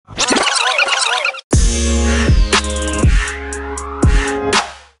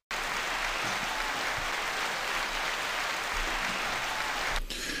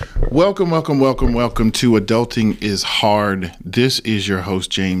Welcome to Adulting is Hard. This is your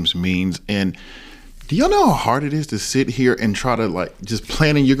host, James Means. And do y'all know how hard it is to sit here and try to just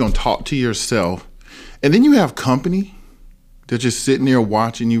planning you're going to talk to yourself, and then you have company that's just sitting there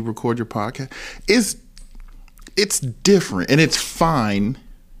watching you record your podcast? It's different, and it's fine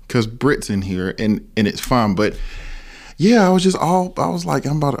because Britt's in here, and it's fine. But yeah, I was like,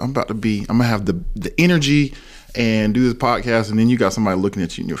 I'm about to have the energy and do this podcast, and then you got somebody looking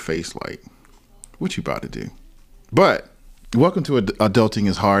at you in your face like, what you about to do? But welcome to Adulting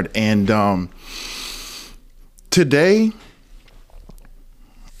is Hard. And today,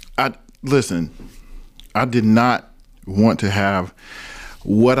 I did not want to have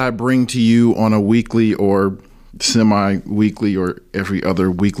what I bring to you on a weekly or semi-weekly or every other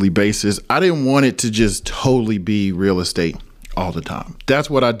weekly basis. I didn't want it to just totally be real estate all the time. That's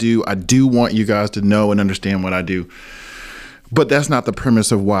what I do. I do want you guys to know and understand what I do, but that's not the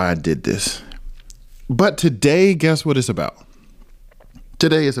premise of why I did this. But today, guess what it's about?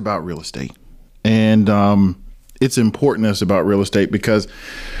 Today is about real estate. And it's important that it's about real estate because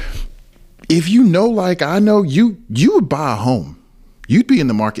if you know, like I know, you would buy a home. You'd be in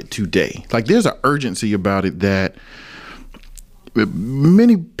the market today. Like there's an urgency about it that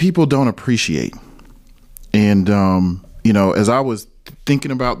many people don't appreciate. And as I was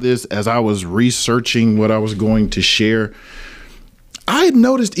thinking about this, as I was researching what I was going to share, I had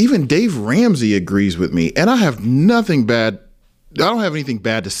noticed even Dave Ramsey agrees with me, and I have nothing bad. I don't have anything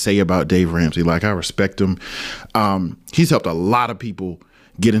bad to say about Dave Ramsey. Like, I respect him. He's helped a lot of people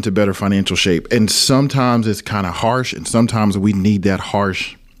get into better financial shape. And sometimes it's kind of harsh, and sometimes we need that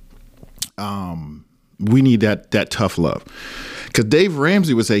harsh. We need that tough love. Because Dave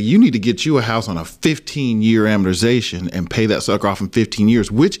Ramsey would say, you need to get you a house on a 15-year amortization and pay that sucker off in 15 years,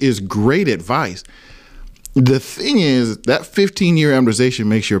 which is great advice. The thing is, that 15-year amortization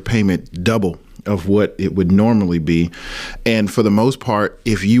makes your payment double of what it would normally be. And for the most part,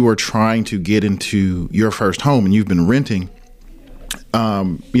 if you are trying to get into your first home and you've been renting,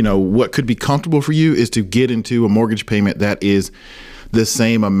 what could be comfortable for you is to get into a mortgage payment that is the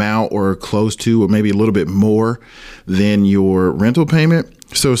same amount or close to, or maybe a little bit more than your rental payment.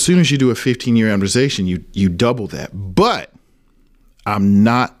 So as soon as you do a 15-year amortization, you double that. But I'm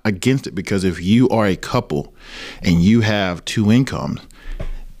not against it, because if you are a couple and you have two incomes,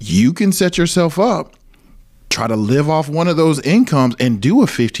 you can set yourself up, try to live off one of those incomes and do a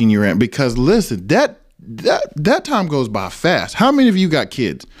 15-year am. Because listen, that time goes by fast. How many of you got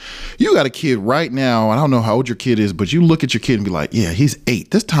kids? You got a kid right now. I don't know how old your kid is, but you look at your kid and be like, yeah, he's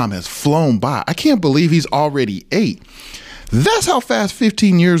 8. This time has flown by. I can't believe he's already 8. That's how fast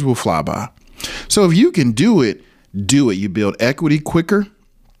 15 years will fly by. So if you can do it, do it. You build equity quicker.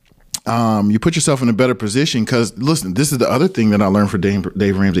 You put yourself in a better position, because listen, this is the other thing that I learned from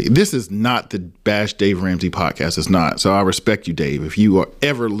Dave Ramsey. This is not the Bash Dave Ramsey podcast. It's not. So I respect you, Dave. If you are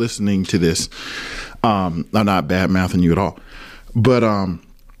ever listening to this, I'm not bad mouthing you at all. But I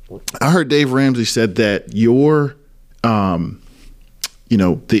heard Dave Ramsey said that the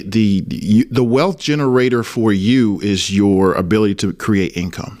wealth generator for you is your ability to create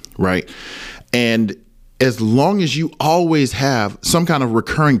income, right? And as long as you always have some kind of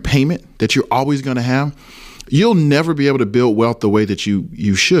recurring payment that you're always going to have, you'll never be able to build wealth the way that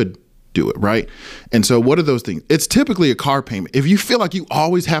you should do it, right? And so what are those things? It's typically a car payment. If you feel like you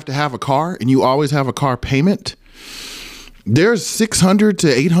always have to have a car and you always have a car payment, there's $600 to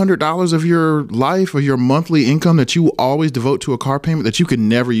 $800 of your life or your monthly income that you will always devote to a car payment that you can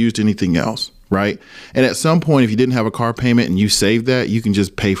never use to anything else, right? And at some point, if you didn't have a car payment and you saved that, you can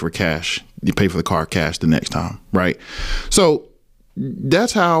just pay for cash. You pay for the car cash the next time, right? So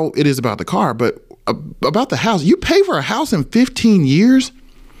that's how it is about the car. But about the house, you pay for a house in 15 years.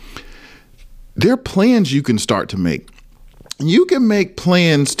 There are plans you can start to make. You can make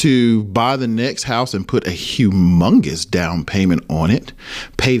plans to buy the next house and put a humongous down payment on it,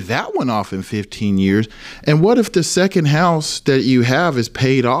 pay that one off in 15 years. And what if the second house that you have is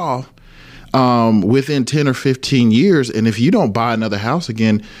paid off within 10 or 15 years? And if you don't buy another house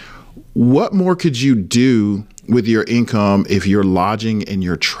again, what more could you do with your income if your lodging and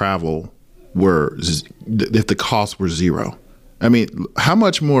your travel if the costs were zero? I mean, how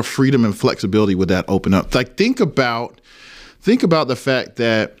much more freedom and flexibility would that open up? Like, think about the fact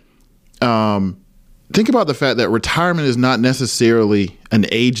that retirement is not necessarily an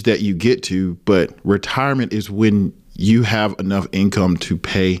age that you get to, but retirement is when you have enough income to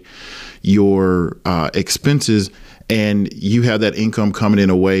pay your expenses, and you have that income coming in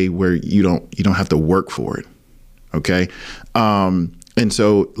a way where you don't have to work for it. Okay. And And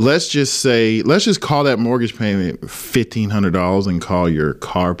so let's just call that mortgage payment $1,500 and call your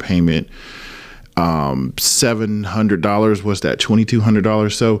car payment $700. What's that?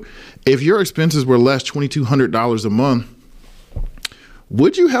 $2,200. So if your expenses were less $2,200 a month,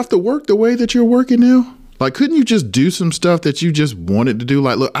 would you have to work the way that you're working now? Like, couldn't you just do some stuff that you just wanted to do?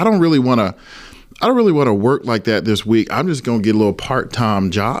 Like, look, I don't really want to work like that this week. I'm just going to get a little part-time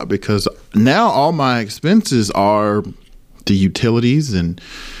job because now all my expenses are the utilities and,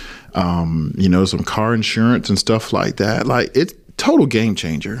 some car insurance and stuff like that. Like, it's total game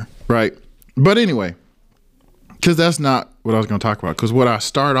changer, right? But anyway, because that's not what I was going to talk about. Because what I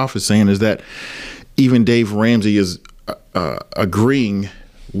start off as saying is that even Dave Ramsey is agreeing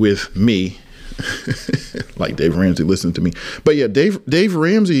with me. Like Dave Ramsey listened to me. But yeah, Dave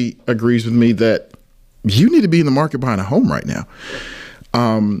Ramsey agrees with me that you need to be in the market buying a home right now.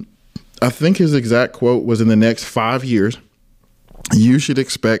 I think his exact quote was, in the next 5 years, you should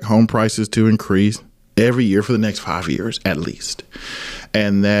expect home prices to increase every year for the next 5 years at least.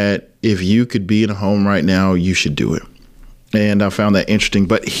 And that if you could be in a home right now, you should do it. And I found that interesting.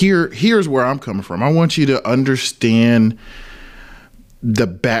 But here's where I'm coming from. I want you to understand the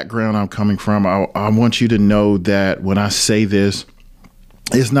background I'm coming from. I want you to know that when I say this,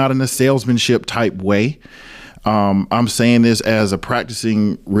 it's not in a salesmanship type way. I'm saying this as a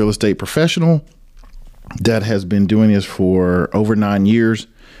practicing real estate professional that has been doing this for over 9 years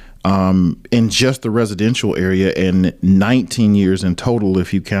in just the residential area, and 19 years in total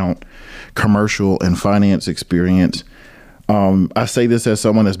if you count commercial and finance experience. I say this as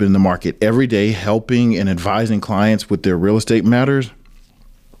someone that's been in the market every day, helping and advising clients with their real estate matters.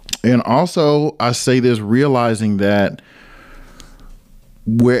 And also, I say this realizing that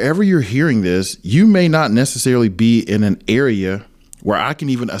wherever you're hearing this, you may not necessarily be in an area where I can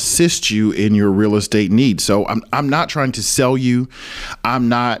even assist you in your real estate needs. So I'm not trying to sell you. I'm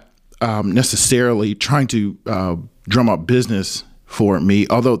not necessarily trying to drum up business for me,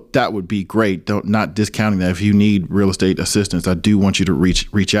 although that would be great. Not discounting that. If you need real estate assistance, I do want you to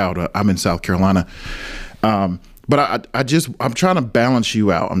reach out. I'm in South Carolina. But I'm trying to balance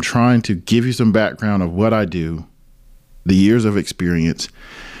you out. I'm trying to give you some background of what I do, the years of experience,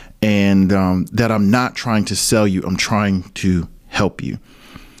 and that I'm not trying to sell you. I'm trying to help you.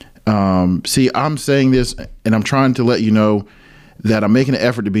 See, I'm saying this and I'm trying to let you know that I'm making an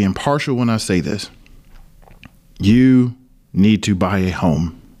effort to be impartial when I say this. You need to buy a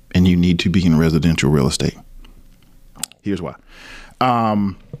home and you need to be in residential real estate. Here's why.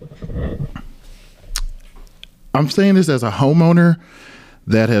 I'm saying this as a homeowner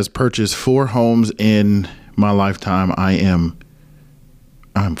that has purchased 4 homes in my lifetime. I'm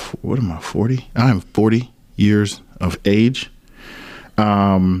what am I, 40? I'm 40 years of age.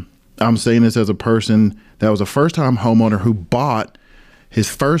 I'm saying this as a person that was a first-time homeowner who bought his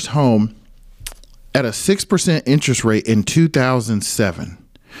first home at a 6% interest rate in 2007.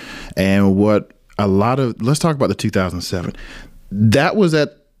 And let's talk about the 2007. That was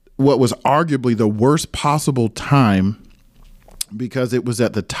at what was arguably the worst possible time because it was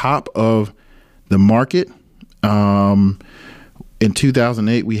at the top of the market. In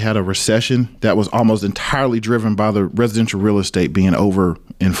 2008, we had a recession that was almost entirely driven by the residential real estate being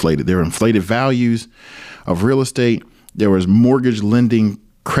overinflated. There were inflated values of real estate. There was mortgage lending,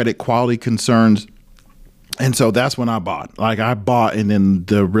 credit quality concerns. And so that's when I bought. Like, I bought and then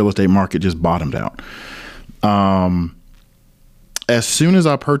the real estate market just bottomed out. As soon as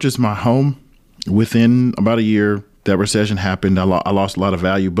I purchased my home, within about a year, that recession happened. I lost a lot of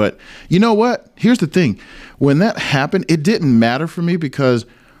value. But you know what? Here's the thing. When that happened, it didn't matter for me because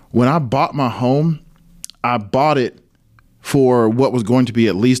when I bought my home, I bought it for what was going to be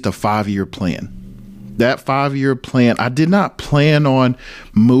at least a 5-year plan. That 5-year plan, I did not plan on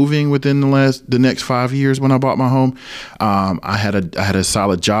moving within the next 5 years when I bought my home. I had a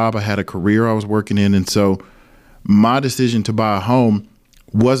solid job. I had a career I was working in. And so my decision to buy a home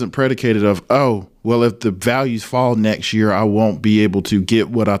wasn't predicated of, oh, well, if the values fall next year, I won't be able to get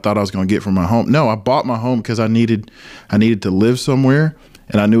what I thought I was going to get from my home. No, I bought my home because I needed to live somewhere,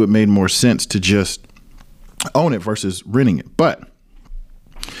 and I knew it made more sense to just own it versus renting it. But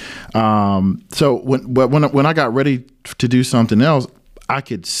so when I got ready to do something else, I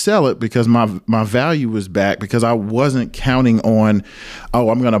could sell it because my value was back, because I wasn't counting on, oh,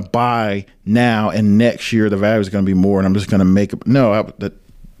 I'm going to buy now and next year the value is going to be more and I'm just going to make it. No,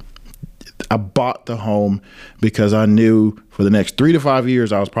 I bought the home because I knew for the next 3 to 5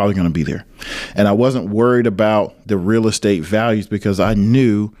 years I was probably going to be there. And I wasn't worried about the real estate values because I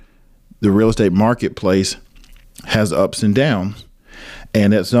knew the real estate marketplace has ups and downs.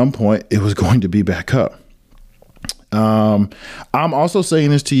 And at some point it was going to be back up. I'm also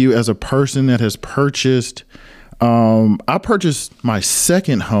saying this to you as a person that has purchased. I purchased my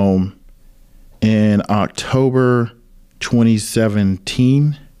second home in October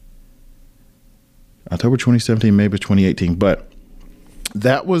 2017. October 2017, maybe 2018, but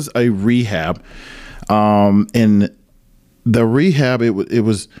that was a rehab. And the rehab, it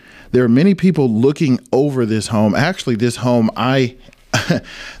was, there are many people looking over this home. Actually, this home I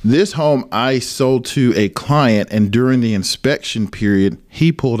sold to a client, and during the inspection period,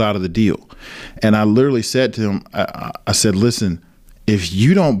 he pulled out of the deal. And I literally said to him, I said, listen, if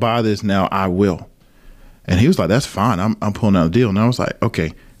you don't buy this now, I will. And he was like, that's fine. I'm pulling out the deal. And I was like,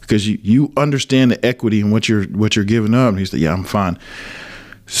 okay, because you understand the equity and what you're giving up. And he said, yeah, I'm fine.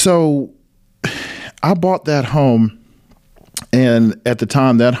 So I bought that home. And at the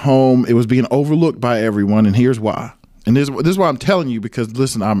time, that home, it was being overlooked by everyone. And here's why. And this is why I'm telling you, because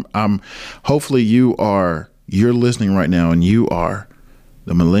listen, I'm hopefully you're listening right now, and you are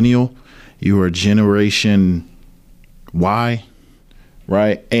the millennial, you are Generation Y,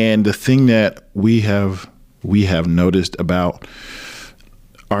 right? And the thing that we have noticed about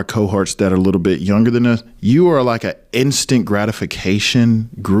our cohorts that are a little bit younger than us, you are like an instant gratification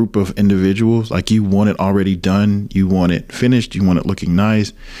group of individuals. Like, you want it already done. You want it finished. You want it looking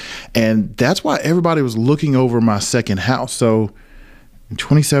nice. And that's why everybody was looking over my second house. So in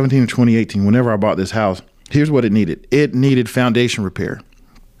 2017 and 2018, whenever I bought this house, here's what it needed. It needed foundation repair.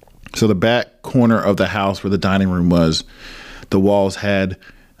 So the back corner of the house where the dining room was, the walls had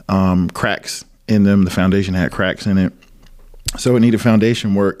cracks in them. The foundation had cracks in it. So it needed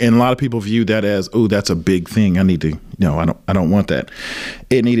foundation work. And a lot of people view that as, oh, that's a big thing. I don't want that.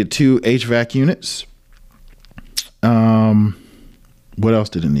 It needed 2 HVAC units. What else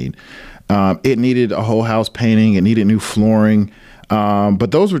did it need? It needed a whole house painting. It needed new flooring.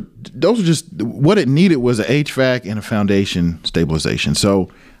 But those were just, what it needed was a HVAC and a foundation stabilization. So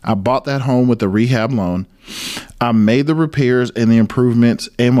I bought that home with a rehab loan. I made the repairs and the improvements.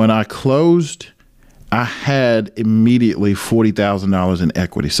 And when I closed, I had immediately $40,000 in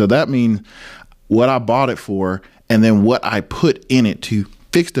equity. So that means what I bought it for, and then what I put in it to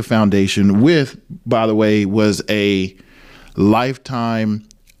fix the foundation with, by the way, was a lifetime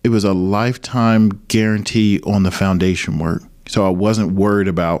guarantee on the foundation work. So I wasn't worried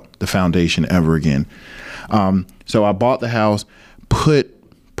about the foundation ever again. So I bought the house, put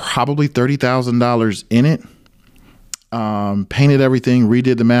probably $30,000 in it. Painted everything,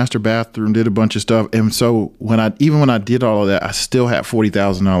 redid the master bathroom, did a bunch of stuff. And so when I did all of that, I still had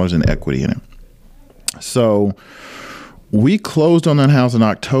 $40,000 in equity in it. So we closed on that house in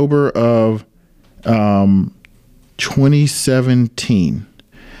October of 2017.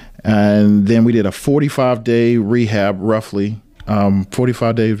 And then we did a 45-day rehab, roughly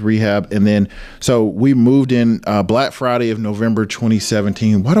 45 days rehab. And then, so we moved in Black Friday of November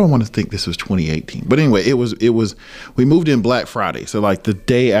 2017. Why do I want to think this was 2018? But anyway, we moved in Black Friday. So like the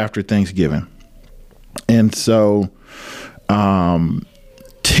day after Thanksgiving. And so 10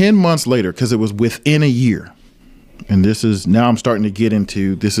 months later, because it was within a year, and now I'm starting to get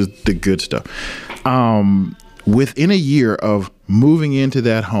into, this is the good stuff. Within a year of moving into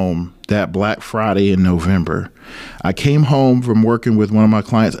that home, that Black Friday in November, I came home from working with one of my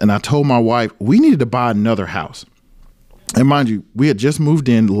clients, and I told my wife we needed to buy another house. And mind you, we had just moved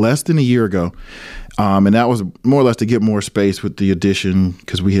in less than a year ago. And that was more or less to get more space with the addition,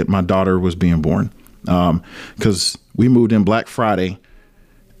 because my daughter was being born. Because we moved in Black Friday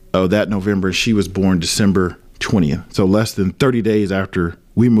of that November. She was born December 20th. So less than 30 days after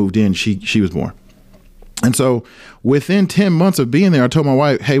we moved in, she was born. And so within 10 months of being there, I told my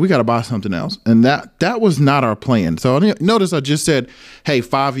wife, hey, we got to buy something else. And that was not our plan. So notice I just said, hey,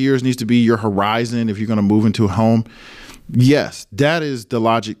 5 years needs to be your horizon if you're going to move into a home. Yes, that is the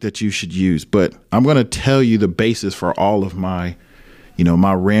logic that you should use. But I'm going to tell you the basis for all of my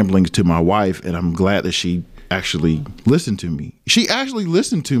ramblings to my wife. And I'm glad that she actually listened to me. She actually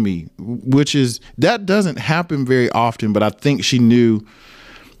listened to me, that doesn't happen very often. But I think she knew,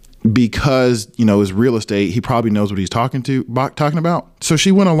 because, it's real estate, he probably knows what he's talking about. So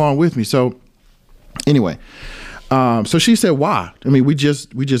she went along with me. So anyway, so she said, why? I mean, we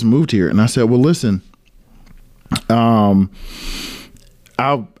just moved here. And I said, well, listen, I've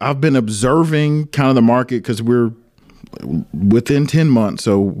been observing kind of the market, because we're within 10 months.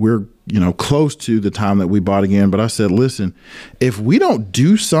 So we're, close to the time that we bought again. But I said, listen, if we don't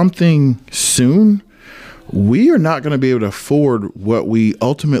do something soon, we are not going to be able to afford what we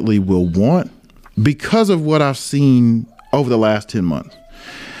ultimately will want, because of what I've seen over the last 10 months.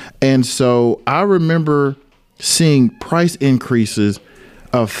 And so I remember seeing price increases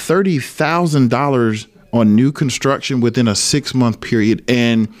of $30,000 on new construction within a 6-month period.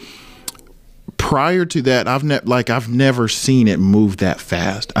 And prior to that, I've never seen it move that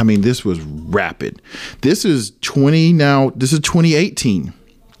fast. I mean, this was rapid. This is 2018,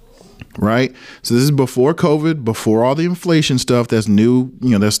 right? So this is before COVID, before all the inflation stuff that's new,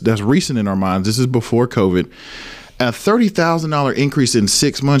 that's recent in our minds. This is before COVID. A $30,000 increase in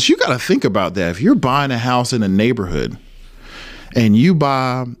 6 months. You got to think about that. If you're buying a house in a neighborhood and you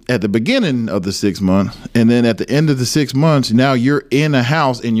buy at the beginning of the 6 months, and then at the end of the 6 months, now you're in a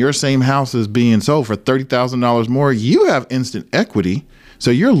house and your same house is being sold for $30,000 more, you have instant equity. So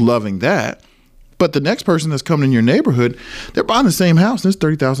you're loving that. But the next person that's coming in your neighborhood, they're buying the same house and it's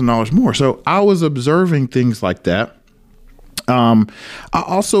 $30,000 more. So I was observing things like that. I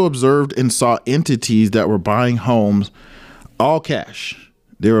also observed and saw entities that were buying homes all cash.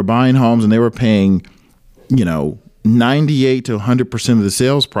 They were buying homes and they were paying, 98 to 100% of the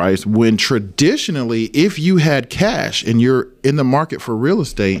sales price, when traditionally, if you had cash and you're in the market for real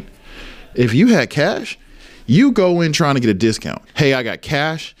estate, if you had cash, you go in trying to get a discount. Hey, I got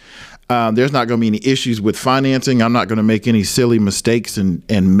cash. There's not going to be any issues with financing. I'm not going to make any silly mistakes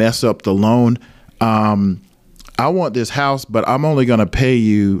and mess up the loan. I want this house, but I'm only going to pay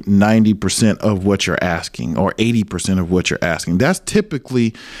you 90% of what you're asking, or 80% of what you're asking. That's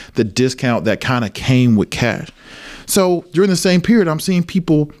typically the discount that kind of came with cash. So during the same period, I'm seeing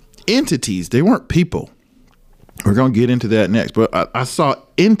entities, they weren't people. We're going to get into that next, but I saw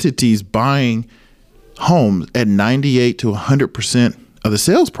entities buying homes at 98 to 100% of the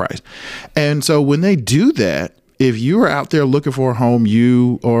sales price. And so when they do that, if you are out there looking for a home,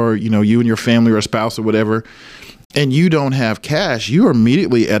 you and your family or a spouse or whatever, and you don't have cash, you are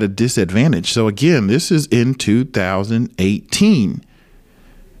immediately at a disadvantage. So again, this is in 2018.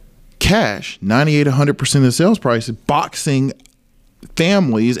 Cash, 98, 100% of the sales price, boxing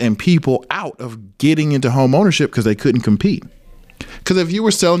families and people out of getting into home ownership because they couldn't compete. Because if you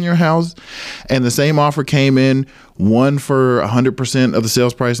were selling your house and the same offer came in, one for 100% of the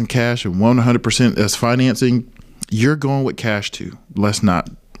sales price in cash and 100% as financing, you're going with cash too. Let's not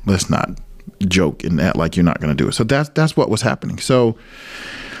joke and act like you're not going to do it. So that's what was happening. So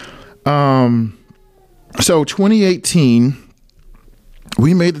 2018,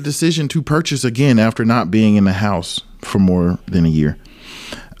 we made the decision to purchase again after not being in the house for more than a year.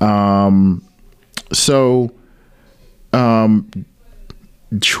 So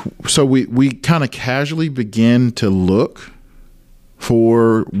we kind of casually began to look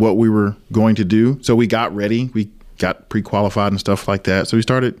for what we were going to do. So we got ready. We got pre-qualified and stuff like that. So we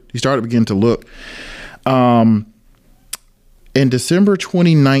started beginning to look. In December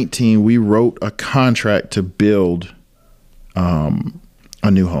 2019, we wrote a contract to build a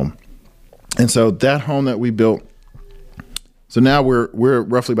new home. And so that home that we built, so now we're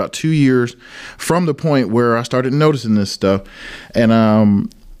roughly about 2 years from the point where I started noticing this stuff.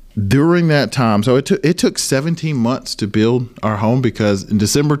 And during that time, so it took 17 months to build our home, because in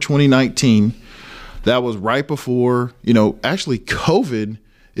December 2019, that was right before, actually COVID.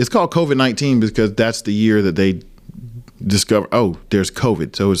 It's called COVID-19 because that's the year that they discovered, there's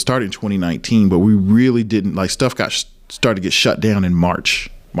COVID. So it started in 2019, but we really didn't, stuff started to get shut down in March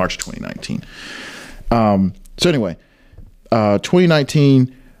 2019. So anyway,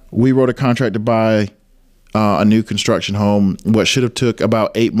 2019, we wrote a contract to buy a new construction home. What should have took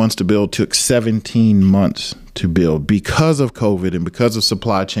about 8 months to build took 17 months to build because of COVID and because of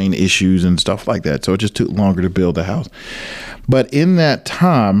supply chain issues and stuff like that. So it just took longer to build the house. But in that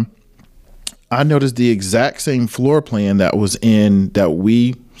time, I noticed the exact same floor plan that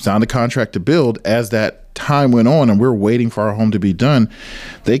we signed a contract to build. As that time went on and we're waiting for our home to be done,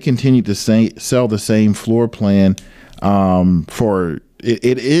 they continued to sell the same floor plan for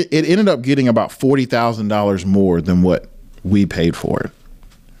it ended up getting about $40,000 more than what we paid for it.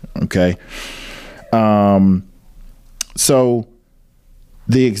 Okay. So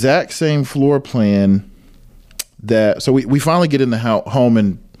the exact same floor plan so we finally get in the home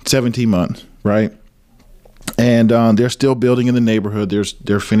in 17 months. Right. And, they're still building in the neighborhood.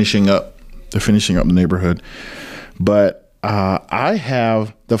 They're finishing up the neighborhood. But, I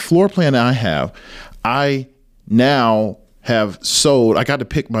have the floor plan I now have sold. I got to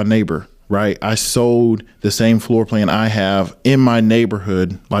pick my neighbor, right? I sold the same floor plan I have in my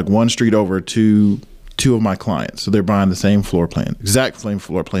neighborhood, like one street over, to two of my clients. So they're buying the same floor plan, exact same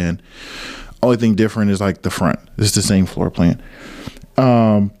floor plan. Only thing different is the front. It's the same floor plan.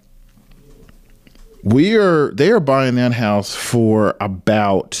 They are buying that house for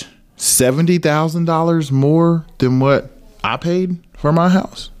about $70,000 more than what I paid for my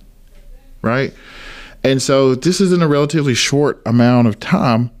house. Right. And so this is in a relatively short amount of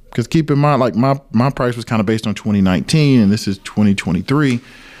time Because keep in mind, like my price was kind of based on 2019 and this is 2023.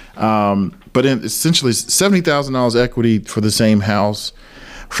 But essentially $70,000 equity for the same house.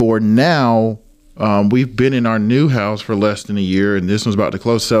 For now, we've been in our new house for less than a year and this one's about to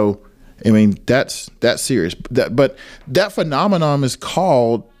close. So, I mean, that's serious. But that phenomenon is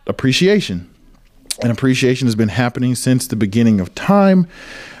called appreciation. And appreciation has been happening since the beginning of time.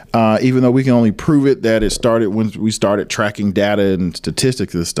 Even though we can only prove it that it started when we started tracking data and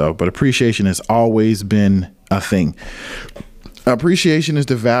statistics and stuff, but appreciation has always been a thing. Appreciation is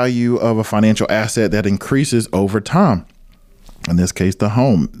the value of a financial asset that increases over time. In this case, the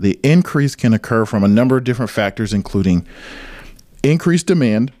home. The increase can occur from a number of different factors, including increased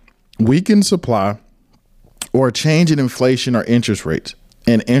demand, weakened supply, or a change in inflation or interest rates.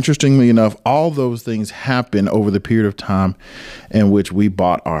 And interestingly enough, all those things happen over the period of time in which we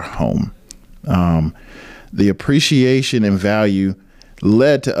bought our home. The appreciation and value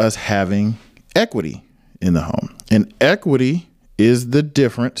led to us having equity in the home. And equity is the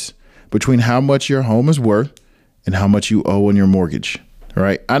difference between how much your home is worth and how much you owe on your mortgage.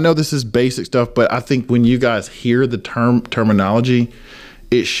 Right? I know this is basic stuff, but I think when you guys hear the terminology,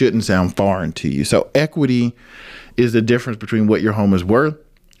 it shouldn't sound foreign to you. So equity is the difference between what your home is worth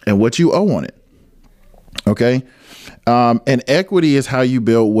and what you owe on it. Okay. And equity is how you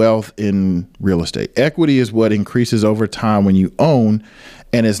build wealth in real estate. Equity is what increases over time when you own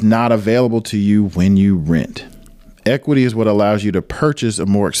and is not available to you when you rent. Equity is what allows you to purchase a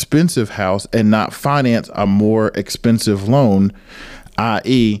more expensive house and not finance a more expensive loan,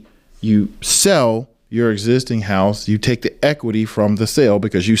 i.e., you sell your existing house, you take the equity from the sale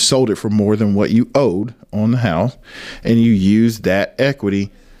because you sold it for more than what you owed on the house, and you use that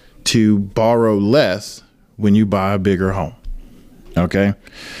equity to borrow less when you buy a bigger home. Okay.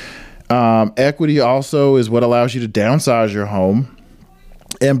 Equity also is what allows you to downsize your home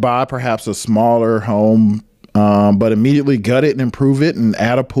and buy perhaps a smaller home, but immediately gut it and improve it and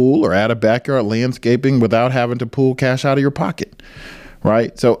add a pool or add a backyard landscaping without having to pull cash out of your pocket.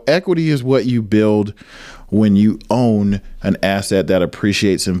 Right. So equity is what you build when you own an asset that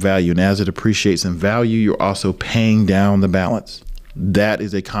appreciates in value. And as it appreciates in value, you're also paying down the balance. That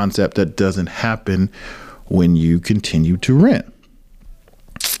is a concept that doesn't happen when you continue to rent.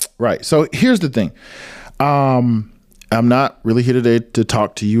 Right. So here's the thing. I'm not really here today to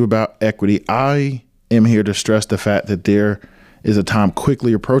talk to you about equity. I am here to stress the fact that there is a time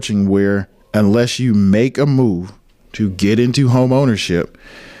quickly approaching where unless you make a move to get into home ownership,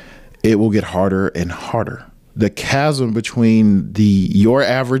 it will get harder and harder. The chasm between your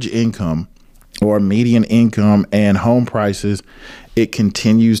average income or median income and home prices, it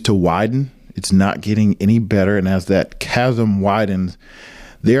continues to widen. It's not getting any better. And as that chasm widens,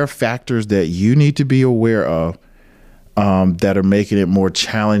 there are factors that you need to be aware of that are making it more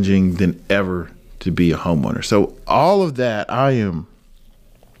challenging than ever to be a homeowner. So all of that, I've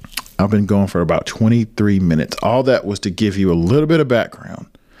been going for about 23 minutes. All that was to give you a little bit of background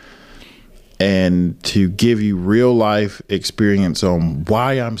and to give you real life experience on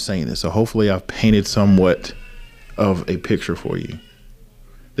why I'm saying this. So hopefully I've painted somewhat of a picture for you.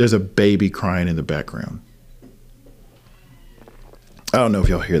 There's a baby crying in the background. I don't know if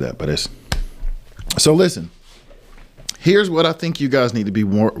y'all hear that, but it's so listen. Here's what I think you guys need to be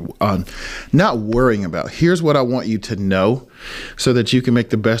more not worrying about. Here's what I want you to know so that you can make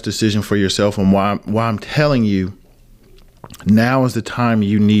the best decision for yourself, and why I'm telling you now is the time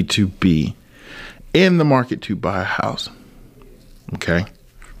you need to be in the market to buy a house. Okay.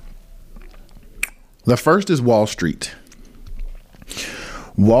 The first is Wall Street.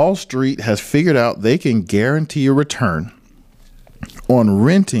 Wall Street has figured out they can guarantee a return on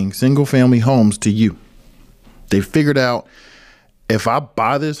renting single family homes to you. They figured out if I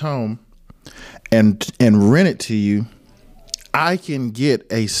buy this home and rent it to you, I can get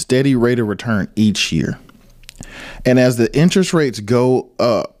a steady rate of return each year. And as the interest rates go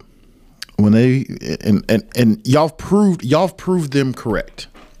up, when they and y'all proved them correct.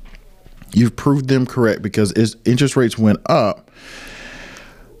 You've proved them correct because as interest rates went up,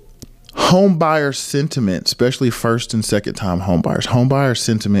 home buyer sentiment, especially first and second time home buyer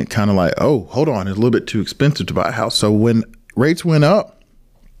sentiment kind of like, oh, hold on, it's a little bit too expensive to buy a house. So when rates went up,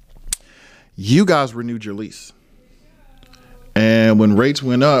 you guys renewed your lease. And when rates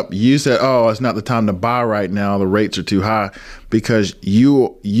went up, you said, oh, it's not the time to buy right now. The rates are too high, because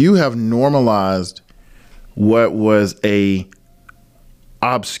you have normalized what was a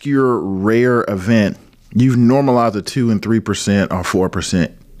obscure, rare event. You've normalized a 2 and 3% or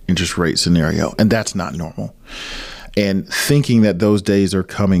 4% interest rate scenario. And that's not normal. And thinking that those days are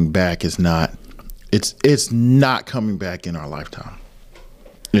coming back is not, it's not coming back in our lifetime.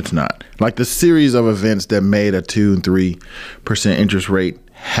 It's not. Like the series of events that made a 2 and 3% interest rate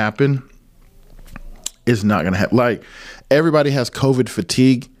happen is not going to happen. Like everybody has COVID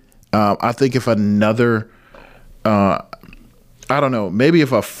fatigue. I think if another, I don't know, maybe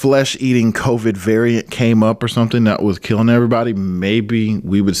if a flesh-eating COVID variant came up or something that was killing everybody, maybe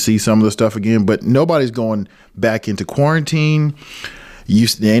we would see some of the stuff again. But nobody's going back into quarantine.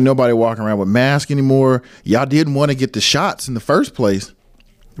 There ain't nobody walking around with masks anymore. Y'all didn't want to get the shots in the first place,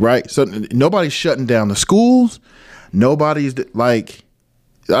 right? So nobody's shutting down the schools. Nobody's like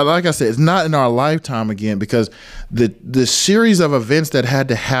I said, it's not in our lifetime again, because the series of events that had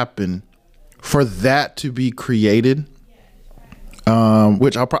to happen for that to be created,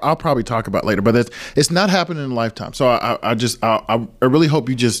 which I'll probably talk about later, but it's not happening in a lifetime. So I really hope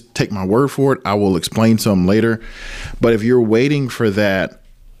you just take my word for it. I will explain some later, but if you're waiting for that,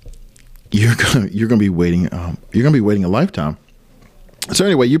 you're gonna be waiting a lifetime. So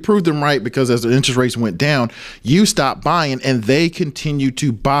anyway, you proved them right, because as the interest rates went down, you stopped buying and they continued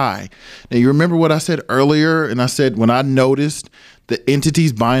to buy. Now, you remember what I said earlier? And I said, when I noticed the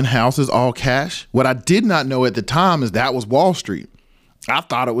entities buying houses all cash, what I did not know at the time is that was Wall Street. I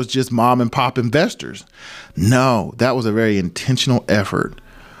thought it was just mom and pop investors. No, that was a very intentional effort.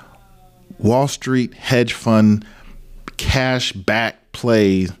 Wall Street hedge fund cash back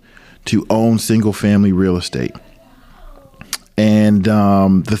plays to own single family real estate. And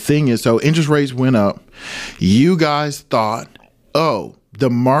the thing is, so interest rates went up. You guys thought, oh,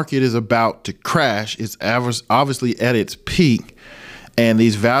 the market is about to crash. It's obviously at its peak, and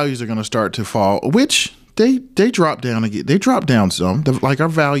these values are going to start to fall, which they dropped down again. They dropped down some. Like our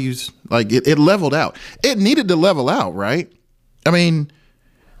values, like it leveled out. It needed to level out, right? I mean,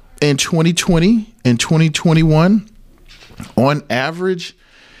 in 2020 and 2021, on average,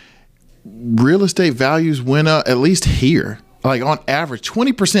 real estate values went up, at least here. Like on average,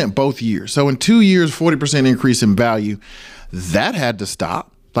 20% both years. So in 2 years, 40% increase in value. That had to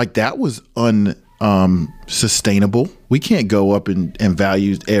stop. Like that was unsustainable. We can't go up in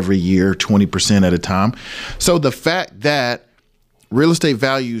values every year, 20% at a time. So the fact that real estate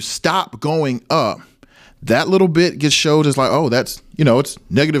values stop going up, that little bit gets showed as like, oh, that's, it's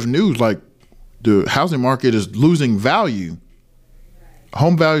negative news. Like the housing market is losing value.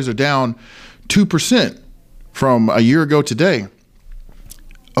 Home values are down 2%. From a year ago today.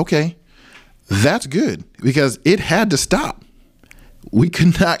 Okay, that's good, because it had to stop. We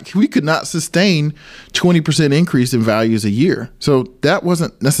could not sustain 20% increase in values a year. So that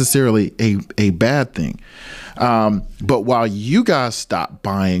wasn't necessarily a bad thing. But while you guys stopped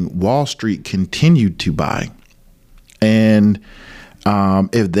buying, Wall Street continued to buy. And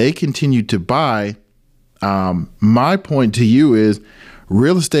if they continued to buy, my point to you is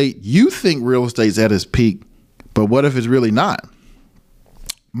real estate, you think real estate's at its peak, but what if it's really not?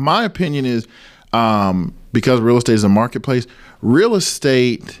 My opinion is, because real estate is a marketplace, real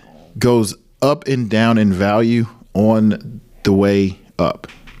estate goes up and down in value on the way up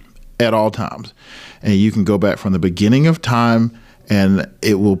at all times. And you can go back from the beginning of time and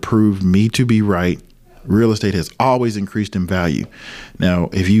it will prove me to be right. Real estate has always increased in value. Now,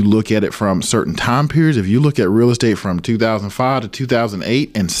 if you look at it from certain time periods, if you look at real estate from 2005 to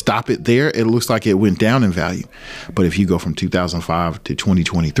 2008 and stop it there, it looks like it went down in value. But if you go from 2005 to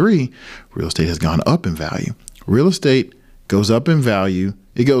 2023, real estate has gone up in value. Real estate goes up in value.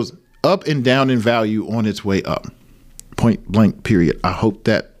 It goes up and down in value on its way up. Point blank, period. I hope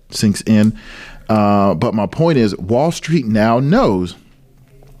that sinks in. But my point is, Wall Street now knows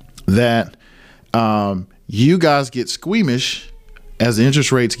that you guys get squeamish as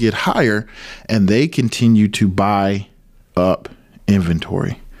interest rates get higher, and they continue to buy up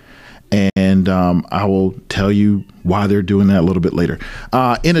inventory. And I will tell you why they're doing that a little bit later.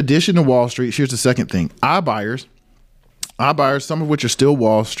 In addition to Wall Street, here's the second thing. iBuyers, some of which are still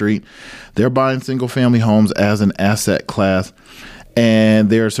Wall Street, they're buying single family homes as an asset class. And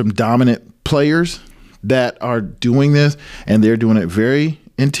there are some dominant players that are doing this, and they're doing it very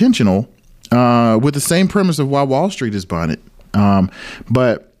intentional. With the same premise of why Wall Street is buying it.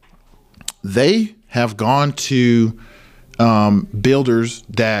 But they have gone to builders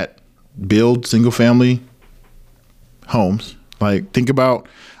that build single family homes. Like think about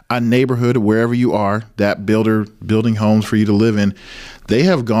a neighborhood, wherever you are, that builder building homes for you to live in. They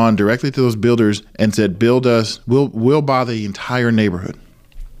have gone directly to those builders and said, build us, we'll buy the entire neighborhood.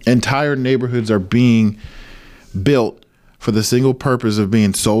 Entire neighborhoods are being built for the single purpose of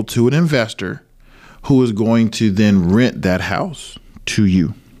being sold to an investor who is going to then rent that house to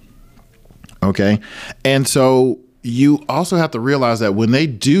you. Okay. And so you also have to realize that when they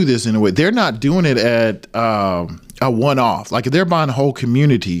do this in a way, they're not doing it at a one-off. Like if they're buying whole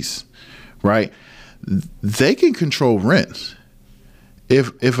communities, right? They can control rents.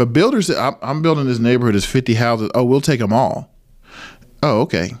 If a builder said, I'm building this neighborhood is 50 houses. Oh, we'll take them all. Oh,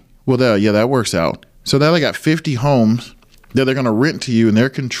 okay. Well, that works out. So now they got 50 homes that they're going to rent to you, and they're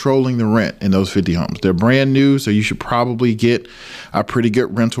controlling the rent in those 50 homes. They're brand new, so you should probably get a pretty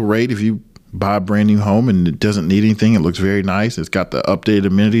good rental rate if you buy a brand new home and it doesn't need anything. It looks very nice. It's got the updated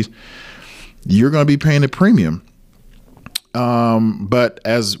amenities. You're going to be paying a premium. But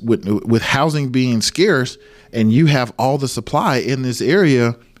as with housing being scarce and you have all the supply in this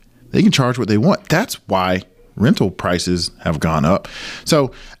area, they can charge what they want. That's why rental prices have gone up.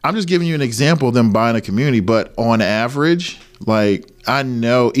 So I'm just giving you an example of them buying a community, but on average, like I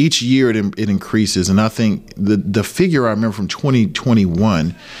know each year it increases. And I think the figure I remember from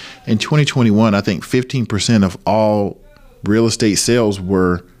 2021, in 2021, I think 15% of all real estate sales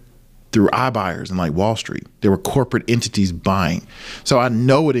were through iBuyers and like Wall Street. There were corporate entities buying. So I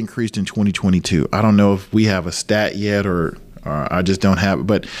know it increased in 2022. I don't know if we have a stat yet or I just don't have it,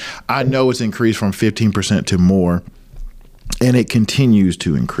 but I know it's increased from 15% to more, and it continues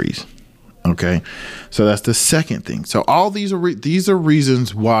to increase. Okay. So that's the second thing. So all these are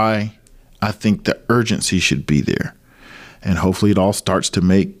reasons why I think the urgency should be there, and hopefully it all starts to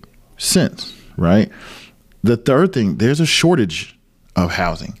make sense, right? The third thing, there's a shortage of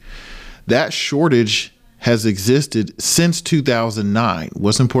housing. That shortage has existed since 2009.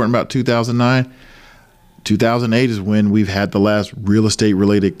 What's important about 2009? 2008 is when we've had the last real estate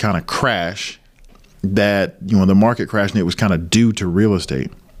related kind of crash that, the market crash, and it was kind of due to real estate.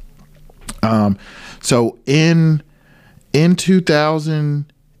 So in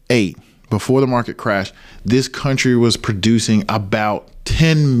 2008, before the market crash, this country was producing about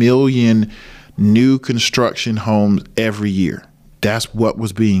 10 million new construction homes every year. That's what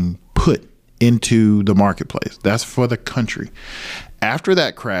was being put into the marketplace. That's for the country. After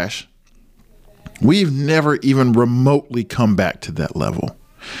that crash, we've never even remotely come back to that level.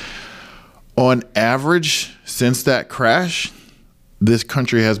 On average, since that crash, this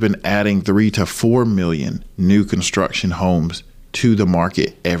country has been adding 3 to 4 million new construction homes to the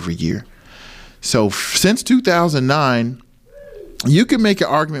market every year. So since 2009, you can make an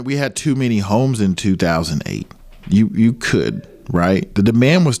argument we had too many homes in 2008. You could, right? The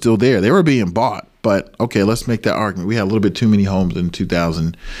demand was still there. They were being bought. But okay, let's make that argument. We had a little bit too many homes in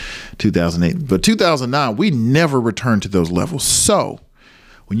 2008. But 2009, we never returned to those levels. So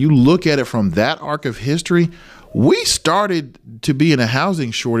when you look at it from that arc of history, we started to be in a housing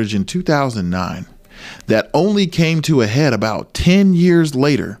shortage in 2009 that only came to a head about 10 years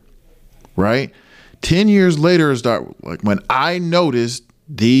later, right? 10 years later is like when I noticed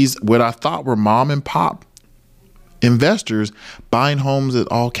what I thought were mom and pop investors buying homes at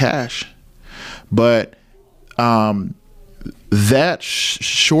all cash. But that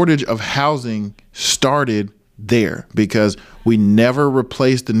shortage of housing started there because we never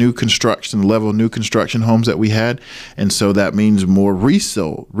replaced the level of new construction homes that we had. And so that means more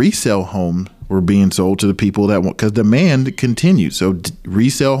resale homes were being sold to the people that want, because demand continued. So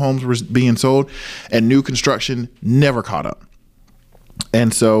resale homes were being sold and new construction never caught up.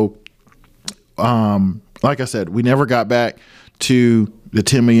 And so, like I said, we never got back to the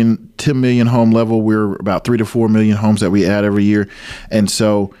 10 million home level. We're about 3 to 4 million homes that we add every year. And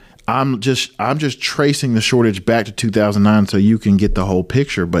so I'm just tracing the shortage back to 2009 so you can get the whole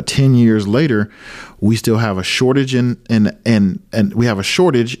picture. But 10 years later, we still have a shortage and we have a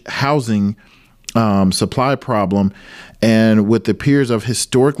shortage housing supply problem. And with the periods of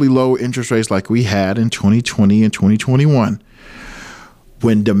historically low interest rates like we had in 2020 and 2021,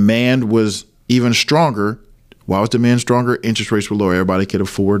 when demand was even stronger. Why was demand stronger? Interest rates were low. Everybody could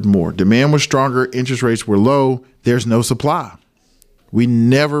afford more. Demand was stronger. Interest rates were low. There's no supply. We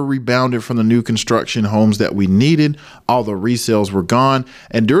never rebounded from the new construction homes that we needed. All the resales were gone.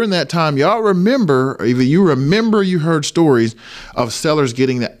 And during that time, you heard stories of sellers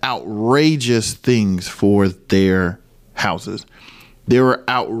getting the outrageous things for their houses. There were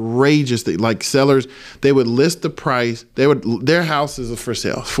outrageous things, like sellers, they would list the price. Their house is for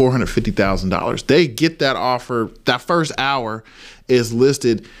sale, $450,000. They get that offer, that first hour is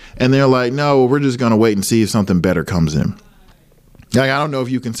listed, and they're like, no, we're just going to wait and see if something better comes in. Like, I don't know if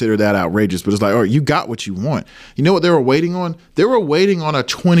you consider that outrageous, but it's like, all right, you got what you want. You know what they were waiting on? They were waiting on a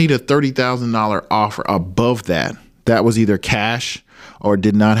 $20,000 to $30,000 offer above that. That was either cash or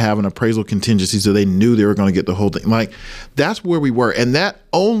did not have an appraisal contingency, so they knew they were going to get the whole thing. Like, that's where we were. And that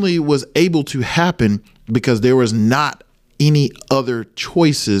only was able to happen because there was not any other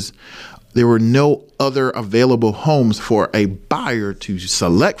choices there were no other available homes for a buyer to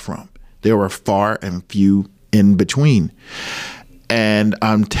select from. There were far and few in between. And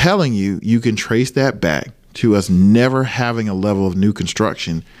I'm telling you, you can trace that back to us never having a level of new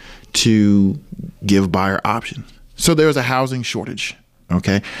construction to give buyer options. So there's a housing shortage.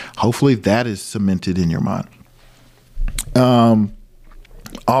 Okay. Hopefully that is cemented in your mind.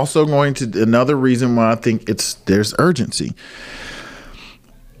 Also going to another reason why I think there's urgency.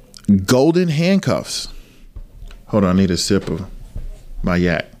 Golden handcuffs. Hold on, I need a sip of my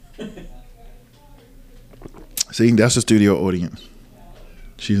yak. See, that's the studio audience.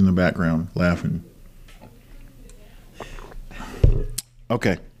 She's in the background laughing.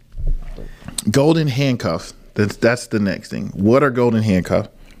 Okay. Golden handcuffs. That's the next thing. What are golden handcuffs?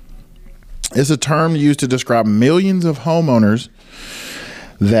 It's a term used to describe millions of homeowners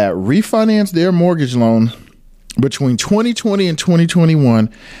that refinanced their mortgage loan between 2020 and 2021,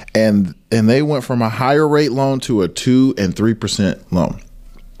 and they went from a higher rate loan to a 2 and 3% loan.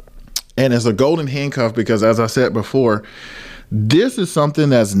 And it's a golden handcuff because, as I said before, this is something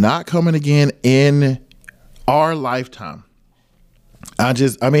that's not coming again in our lifetime. I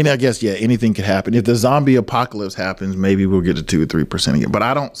guess, yeah, anything could happen. If the zombie apocalypse happens, maybe we'll get to 2 or 3% again. But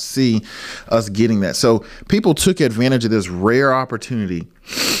I don't see us getting that. So people took advantage of this rare opportunity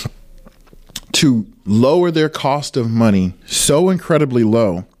to lower their cost of money so incredibly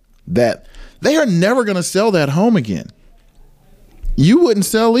low that they are never going to sell that home again. You wouldn't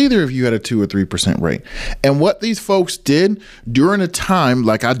sell either if you had a 2 or 3% rate. And what these folks did during a time,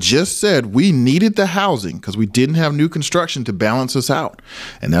 like I just said, we needed the housing because we didn't have new construction to balance us out.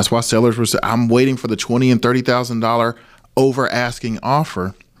 And that's why sellers were saying, I'm waiting for the $20,000 and $30,000 over asking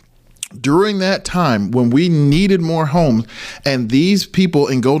offer. During that time when we needed more homes and these people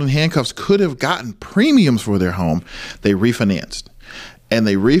in golden handcuffs could have gotten premiums for their home, they refinanced. And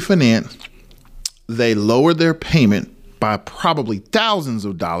they lowered their payment by probably thousands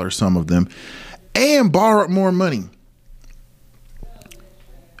of dollars, some of them, and borrowed more money.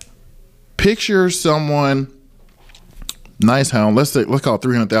 Picture someone, nice home, let's call it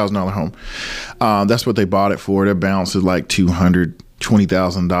 $300,000 home. That's what they bought it for. Their balance is like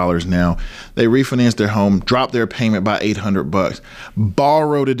 $220,000 now. They refinanced their home, dropped their payment by $800,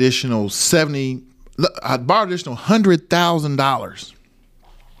 borrowed additional $100,000.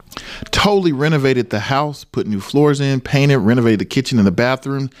 Totally renovated the house, put new floors in, painted, renovated the kitchen and the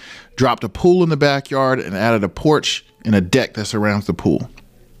bathroom, dropped a pool in the backyard, and added a porch and a deck that surrounds the pool.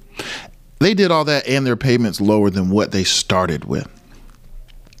 They did all that and their payments lower than what they started with.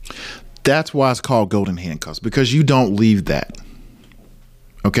 That's why it's called golden handcuffs, because you don't leave that.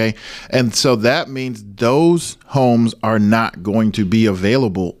 Okay. And so that means those homes are not going to be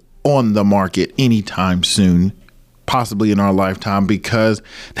available on the market anytime soon, possibly in our lifetime, because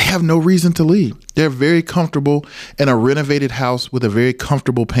they have no reason to leave. They're very comfortable in a renovated house with a very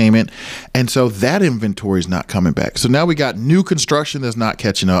comfortable payment. And so that inventory is not coming back. So now we got new construction that's not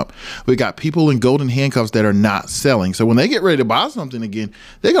catching up. We got people in golden handcuffs that are not selling. So when they get ready to buy something again,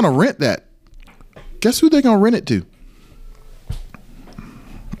 they're going to rent that. Guess who they're going to rent it to?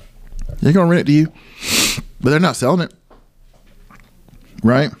 They're going to rent it to you, but they're not selling it.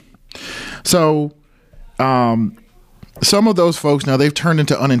 Right? So, some of those folks now, they've turned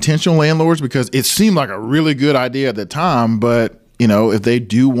into unintentional landlords because it seemed like a really good idea at the time. But, if they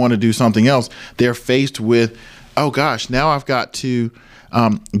do want to do something else, they're faced with, oh, gosh, now I've got to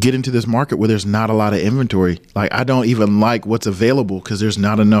get into this market where there's not a lot of inventory. Like, I don't even like what's available because there's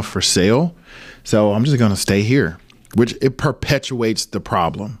not enough for sale. So I'm just going to stay here, which it perpetuates the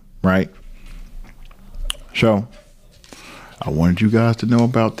problem. Right. So I wanted you guys to know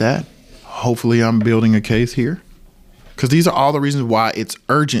about that. Hopefully I'm building a case here, because these are all the reasons why it's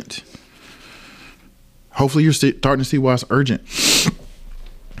urgent. Hopefully you're starting to see why it's urgent.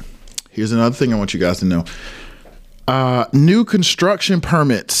 Here's another thing I want you guys to know. New construction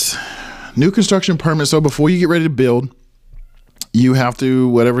permits. So before you get ready to build, you have to,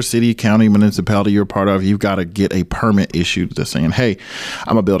 whatever city, county, municipality you're a part of, you've got to get a permit issued that's saying, hey,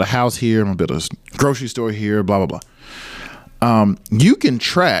 I'm going to build a house here. I'm going to build a grocery store here, blah, blah, blah. You can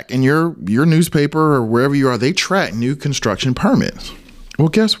track in your newspaper or wherever you are, they track new construction permits. Well,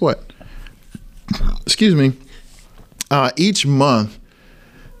 guess what? Excuse me. Each month,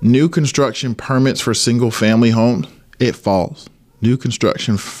 new construction permits for single family homes, it falls. New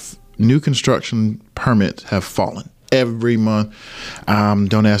construction permits have fallen every month.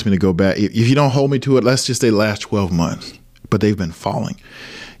 Don't ask me to go back. If you don't hold me to it, let's just say last 12 months, but they've been falling.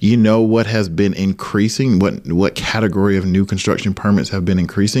 You know what has been increasing? What category of new construction permits have been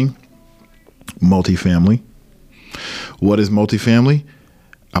increasing? Multifamily. What is multifamily?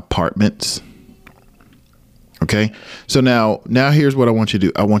 apartments. Okay. So now here's what I want you to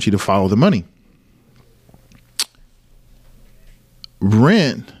do. I want you to follow the money.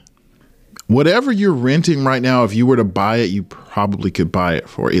 Rent, whatever you're renting right now, if you were to buy it, you probably could buy it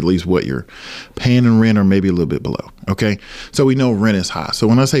for at least what you're paying in rent or maybe a little bit below. Okay. So we know rent is high. So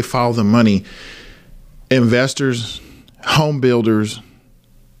when I say follow the money, investors, home builders,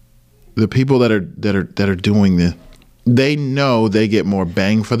 the people that are doing this, they know they get more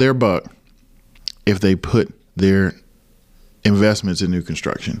bang for their buck if they put their investments in new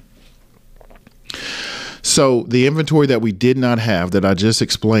construction. So the inventory that we did not have, that I just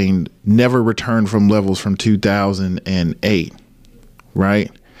explained, never returned from levels from 2008,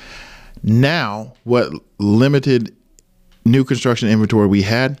 right? Now, what limited new construction inventory we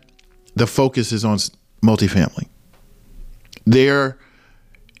had, the focus is on multifamily.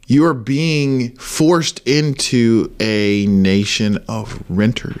 You are being forced into a nation of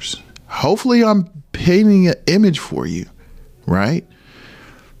renters. Hopefully I'm painting an image for you, right?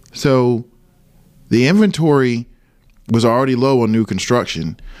 So the inventory was already low on new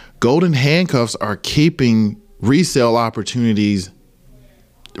construction. Golden handcuffs are keeping resale opportunities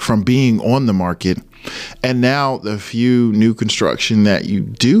from being on the market. And now the few new construction that you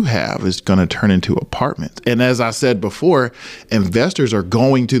do have is going to turn into apartments. And as I said before, investors are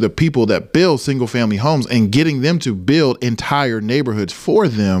going to the people that build single family homes and getting them to build entire neighborhoods for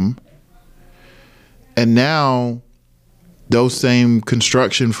them. And now those same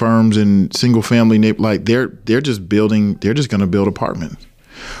construction firms and single family, they're just going to build apartments.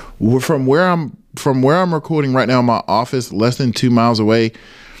 From where I'm recording right now in my office, less than 2 miles away,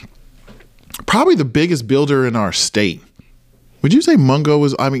 probably the biggest builder in our state. Would you say Mungo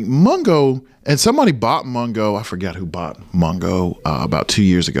was? I mean, Mungo, and somebody bought Mungo. I forgot who bought Mungo about 2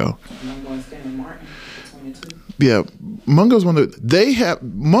 years ago. Mungo and Stanley Martin, between the two. Yeah, Mungo's one of they have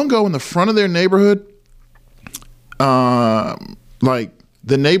Mungo in the front of their neighborhood. Like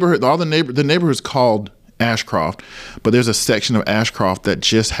the neighborhood's called Ashcroft, but there's a section of Ashcroft that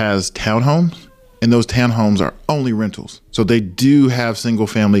just has townhomes. And those townhomes are only rentals. So they do have single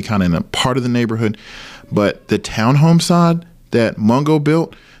family kind of in a part of the neighborhood. But the townhome side that Mungo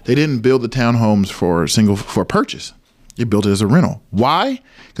built, they didn't build the townhomes for purchase. They built it as a rental. Why?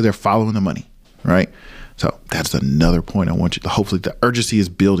 Because they're following the money, right? So that's another point I want you to, hopefully the urgency is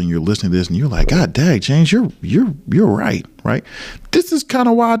building. You're listening to this and you're like, God dang, James, you're right, right? This is kind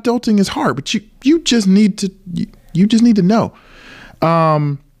of why adulting is hard, but you just need to know.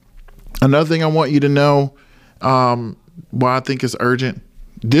 Another thing I want you to know, why I think it's urgent.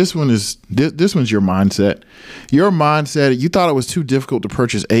 This one's your mindset. Your mindset. You thought it was too difficult to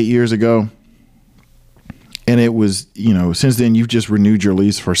purchase 8 years ago, and it was. Since then you've just renewed your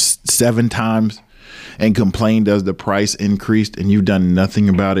lease for 7 times, and complained as the price increased, and you've done nothing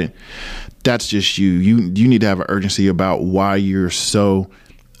about it. That's just you. You need to have an urgency about why you're so.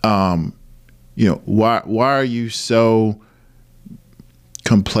 Why are you so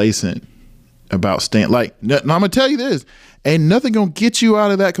complacent about staying? Like, now I'm gonna tell you this, ain't nothing gonna get you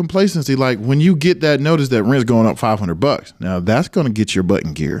out of that complacency. Like when you get that notice that rent's going up $500, now that's gonna get your butt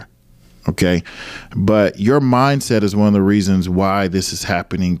in gear, okay? But your mindset is one of the reasons why this is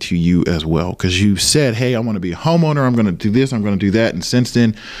happening to you as well, because you said, hey, I want to be a homeowner, I'm gonna do this, I'm gonna do that, and since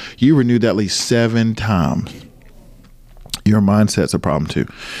then you renewed at least 7 times. Your mindset's a problem too.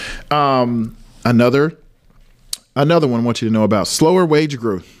 Another one I want you to know about: slower wage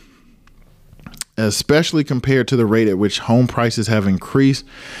growth, especially compared to the rate at which home prices have increased.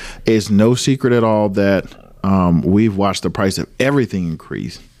 It's no secret at all that we've watched the price of everything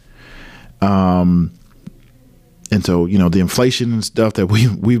increase. And so, the inflation and stuff that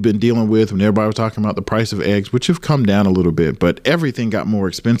we've been dealing with, when everybody was talking about the price of eggs, which have come down a little bit, but everything got more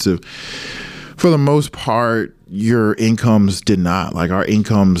expensive. For the most part, your incomes did not. Like, our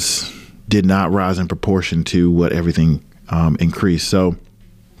incomes did not rise in proportion to what everything increased. So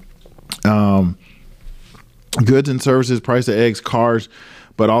goods and services, price of eggs, cars,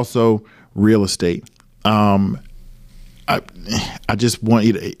 but also real estate. I just want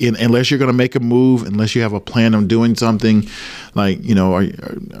you to, unless you're going to make a move, unless you have a plan on doing something, like,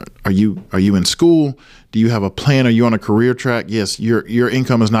 are you in school? Do you have a plan? Are you on a career track? Yes, your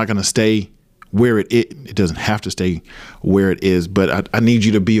income is not going to stay where it doesn't have to stay where it is, but I need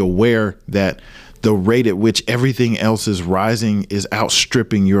you to be aware that the rate at which everything else is rising is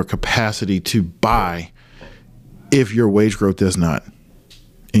outstripping your capacity to buy if your wage growth does not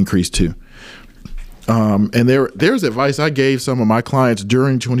increase too. And there's advice I gave some of my clients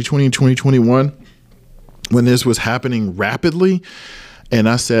during 2020 and 2021 when this was happening rapidly. And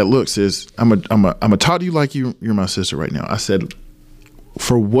I said, look, sis, I'm gonna talk to you like you're my sister right now. I said,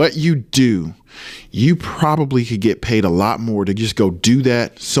 for what you do, you probably could get paid a lot more to just go do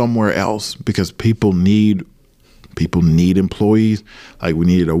that somewhere else, because people need employees. Like we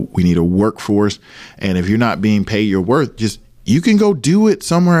need a workforce. And if you're not being paid your worth, you can go do it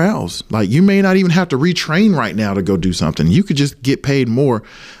somewhere else. Like you may not even have to retrain right now to go do something. You could just get paid more.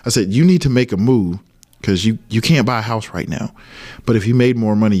 I said, you need to make a move, because you can't buy a house right now. But if you made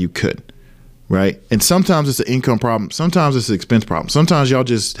more money, you could. Right. And sometimes it's an income problem. Sometimes it's an expense problem. Sometimes y'all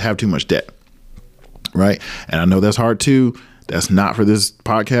just have too much debt. Right. And I know that's hard too. That's not for this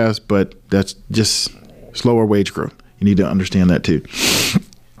podcast, but that's just slower wage growth. You need to understand that too.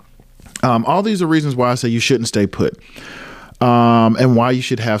 All these are reasons why I say you shouldn't stay put, and why you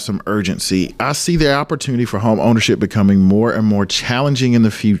should have some urgency. I see the opportunity for home ownership becoming more and more challenging in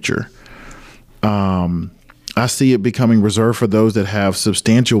the future. I see it becoming reserved for those that have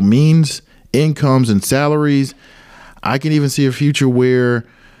substantial means, incomes, and salaries. I can even see a future where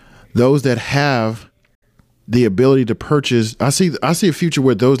those that have the ability to purchase, I see a future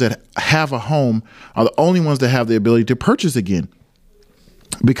where those that have a home are the only ones that have the ability to purchase again,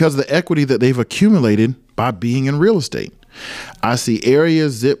 because of the equity that they've accumulated by being in real estate. I see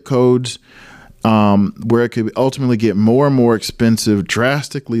areas, zip codes, where it could ultimately get more and more expensive,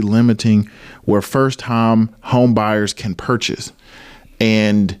 drastically limiting where first-time home buyers can purchase.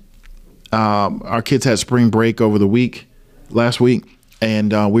 And our kids had spring break over the last week,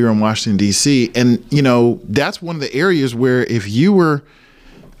 and we were in Washington, D.C. And, that's one of the areas where if you're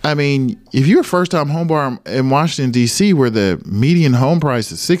a first-time home buyer in Washington, D.C., where the median home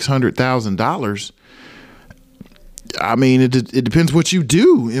price is $600,000, it depends what you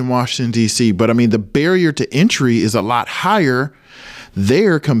do in Washington, D.C. But the barrier to entry is a lot higher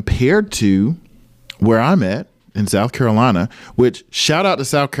there compared to where I'm at in South Carolina, which shout out to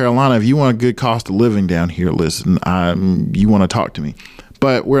South Carolina. If you want a good cost of living down here, listen, you want to talk to me.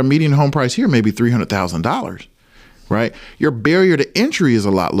 But where a median home price here may be $300,000, right? Your barrier to entry is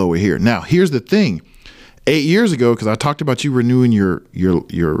a lot lower here. Now, here's the thing. 8 years ago, because I talked about you renewing your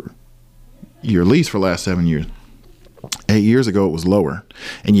lease for the last 7 years. 8 years ago, it was lower,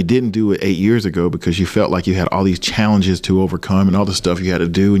 and you didn't do it 8 years ago because you felt like you had all these challenges to overcome and all the stuff you had to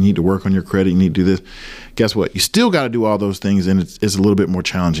do. And you need to work on your credit. You need to do this. Guess what? You still got to do all those things, and it's a little bit more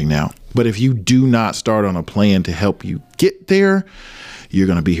challenging now. But if you do not start on a plan to help you get there, you're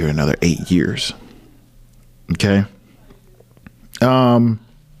going to be here another 8 years. Okay.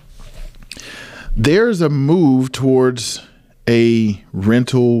 There's a move towards a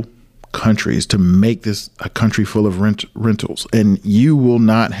rental countries to make this a country full of rentals, and you will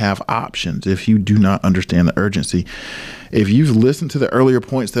not have options if you do not understand the urgency. If you've listened to the earlier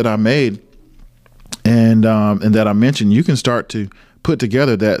points that I made and that I mentioned, you can start to put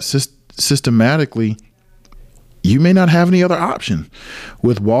together that systematically. You may not have any other option.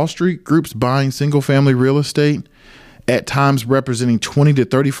 With Wall Street groups buying single family real estate, at times representing 20 to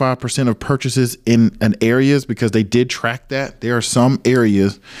 35% of purchases in areas, because they did track that. There are some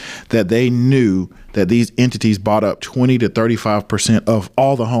areas that they knew that these entities bought up 20 to 35% of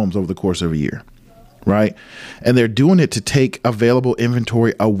all the homes over the course of a year, right? And they're doing it to take available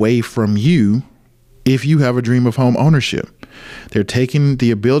inventory away from you if you have a dream of home ownership. They're taking the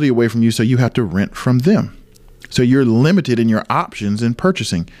ability away from you, so you have to rent from them. So you're limited in your options in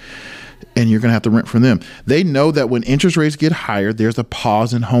purchasing, and you're going to have to rent from them. They know that when interest rates get higher, there's a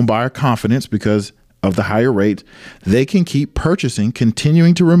pause in home buyer confidence because of the higher rates. They can keep purchasing,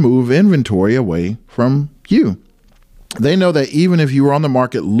 continuing to remove inventory away from you. They know that even if you were on the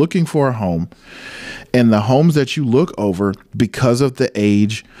market looking for a home, and the homes that you look over, because of the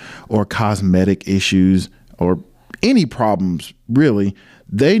age or cosmetic issues or any problems, really,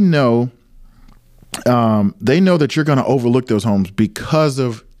 they know that you're going to overlook those homes because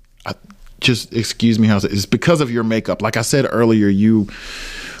of it's because of your makeup. Like I said earlier,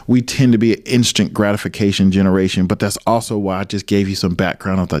 we tend to be an instant gratification generation, but that's also why I just gave you some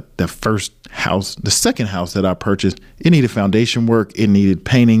background on the first house. The second house that I purchased, it needed foundation work, it needed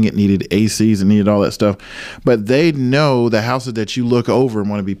painting, it needed ACs, it needed all that stuff. But they know the houses that you look over and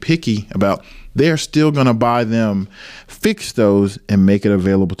want to be picky about, they're still going to buy them, fix those, and make it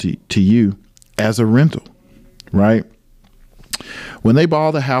available to you as a rental, right? When they buy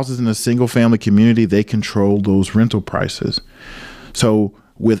all the houses in a single family community, they control those rental prices. So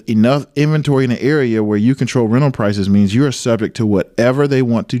with enough inventory in an area where you control rental prices means you are subject to whatever they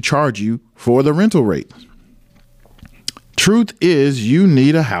want to charge you for the rental rate. Truth is, you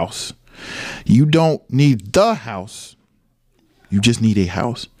need a house. You don't need the house. You just need a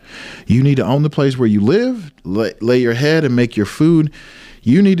house. You need to own the place where you live, lay your head and make your food.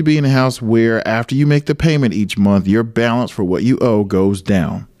 You need to be in a house where after you make the payment each month, your balance for what you owe goes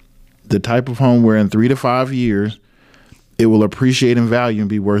down. The type of home where in 3 to 5 years, it will appreciate in value and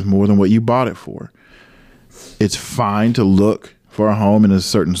be worth more than what you bought it for. It's fine to look for a home in a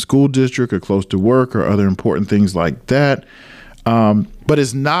certain school district or close to work or other important things like that. But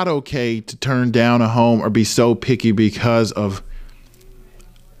it's not okay to turn down a home or be so picky because of,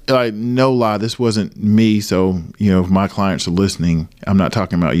 like, no lie, this wasn't me. So, if my clients are listening, I'm not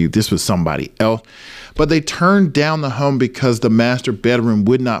talking about you. This was somebody else. But they turned down the home because the master bedroom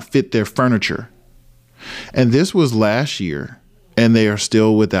would not fit their furniture. And this was last year, and they are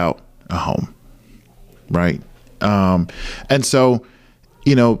still without a home. Right. And so,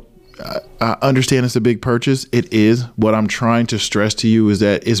 I understand it's a big purchase. It is. What I'm trying to stress to you is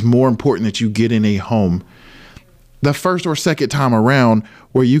that it's more important that you get in a home the first or second time around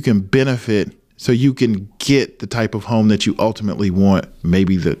where you can benefit, so you can get the type of home that you ultimately want,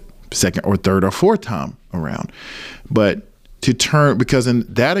 maybe the second or third or fourth time around. But because in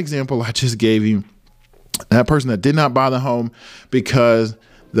that example I just gave you, that person that did not buy the home because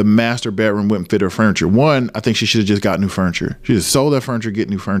the master bedroom wouldn't fit her furniture. One, I think she should have just got new furniture. She just sold that furniture, get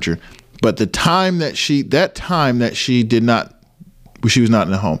new furniture. But she was not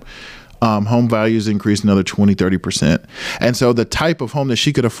in the home. Home values increased another 20, 30%. And so the type of home that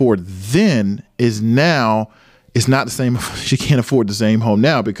she could afford then is not the same. She can't afford the same home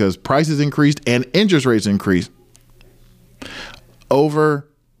now because prices increased and interest rates increased over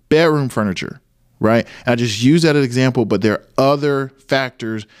bedroom furniture. Right. I just use that as an example, but there are other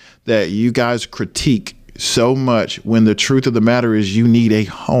factors that you guys critique so much when the truth of the matter is you need a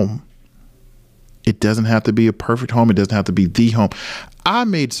home. It doesn't have to be a perfect home. It doesn't have to be the home. I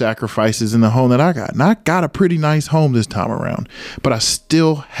made sacrifices in the home that I got, and I got a pretty nice home this time around, but I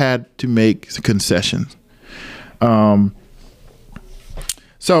still had to make concessions.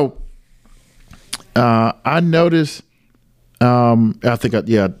 So I noticed. I think,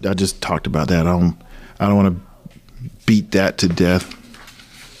 I just talked about that. I don't want to beat that to death.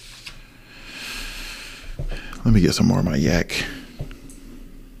 Let me get some more of my yak.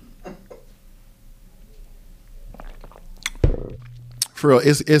 For real,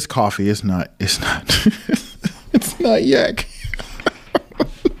 it's coffee. It's not, it's not yak.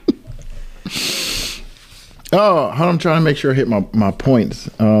 Oh, I'm trying to make sure I hit my points.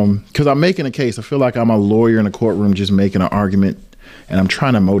 Because I'm making a case. I feel like I'm a lawyer in a courtroom just making an argument, and I'm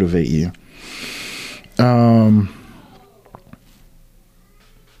trying to motivate you.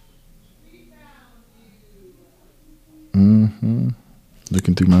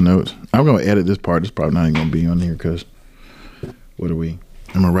 Looking through my notes. I'm going to edit this part. It's probably not even going to be on here because I'm going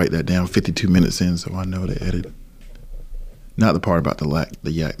to write that down 52 minutes in so I know to edit. Not the part about the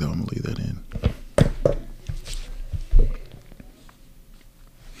yak, though. I'm going to leave that in.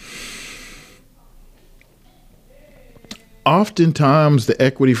 Oftentimes, the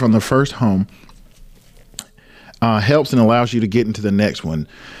equity from the first home helps and allows you to get into the next one.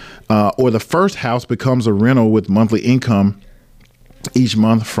 Or the first house becomes a rental with monthly income each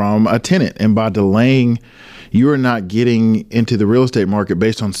month from a tenant. And by delaying, you are not getting into the real estate market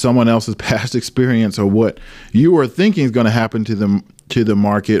based on someone else's past experience or what you are thinking is going to happen to the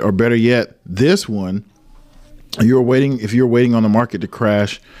market, or better yet, this one. If you're waiting on the market to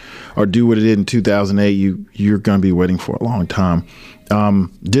crash or do what it did in 2008, you're going to be waiting for a long time.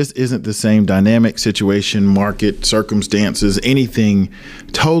 This isn't the same dynamic situation, market, circumstances, anything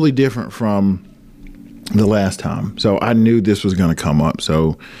totally different from the last time. So I knew this was going to come up.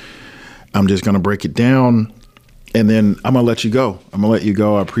 So I'm just going to break it down, and then I'm going to let you go.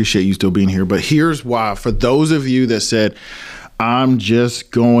 I appreciate you still being here. But here's why. For those of you that said, I'm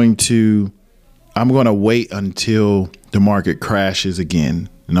going to wait until the market crashes again,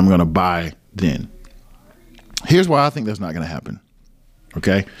 and I'm going to buy then. Here's why I think that's not going to happen.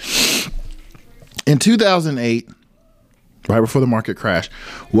 Okay. In 2008, right before the market crashed,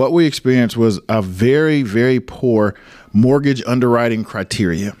 what we experienced was a very, very poor mortgage underwriting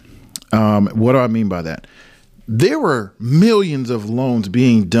criteria. What do I mean by that? There were millions of loans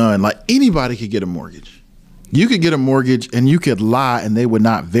being done. Like, anybody could get a mortgage. You could get a mortgage and you could lie and they would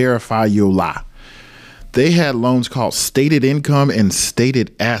not verify your lie. They had loans called stated income and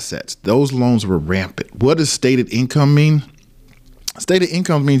stated assets. Those loans were rampant. What does stated income mean? Stated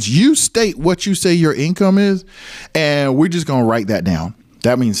income means you state what you say your income is, and we're just going to write that down.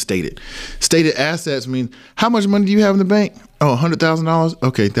 That means stated. Stated assets mean how much money do you have in the bank? Oh, $100,000.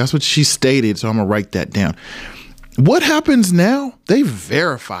 Okay, that's what she stated, so I'm going to write that down. What happens now? They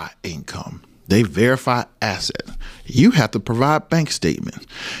verify income. They verify assets. You have to provide bank statements.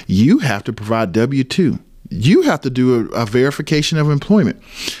 You have to provide W-2. you have to do a verification of employment.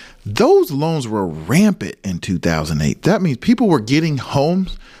 Those loans were rampant in 2008. That means people were getting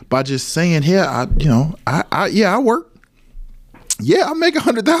homes by just saying, "Yeah, I work. Yeah, I make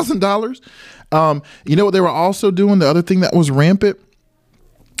 $100,000." You know what they were also doing? The other thing that was rampant: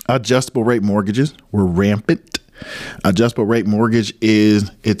 adjustable rate mortgages were rampant. Adjustable rate mortgage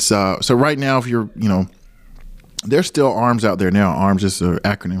so right now, if you're, there's still ARMs out there now. ARMs is an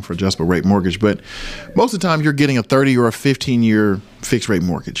acronym for adjustable rate mortgage, but most of the time you're getting a 30 or a 15-year fixed rate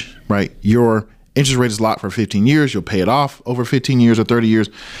mortgage, right? Your interest rate is locked for 15 years. You'll pay it off over 15 years or 30 years,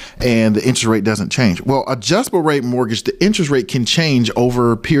 and the interest rate doesn't change. Well, adjustable rate mortgage, the interest rate can change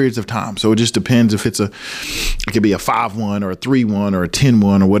over periods of time. So it just depends if it could be a 5-1 or a 3-1 or a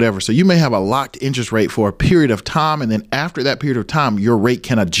 10-1 or whatever. So you may have a locked interest rate for a period of time, and then after that period of time, your rate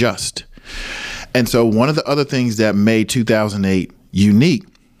can adjust. And so one of the other things that made 2008 unique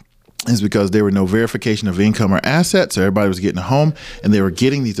is because there were no verification of income or assets. So everybody was getting a home, and they were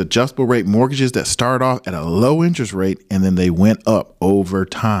getting these adjustable rate mortgages that started off at a low interest rate, and then they went up over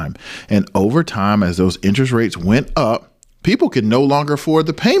time. And over time, as those interest rates went up, people could no longer afford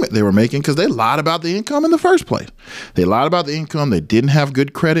the payment they were making because they lied about the income in the first place. They lied about the income. They didn't have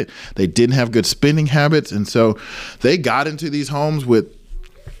good credit. They didn't have good spending habits. And so they got into these homes with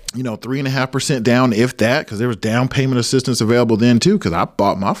 3.5% down, if that, because there was down payment assistance available then too, because I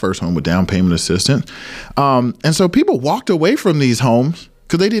bought my first home with down payment assistance. And so people walked away from these homes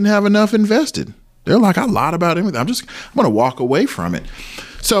because they didn't have enough invested. They're like, I lied about everything. I'm going to walk away from it.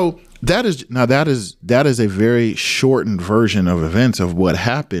 So that is a very shortened version of events of what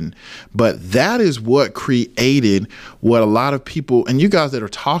happened. But that is what created what a lot of people, and you guys that are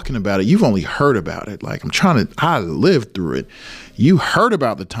talking about it, you've only heard about it. Like I lived through it. You heard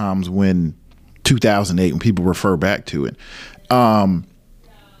about the times when 2008, when people refer back to it.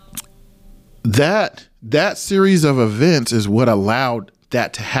 That series of events is what allowed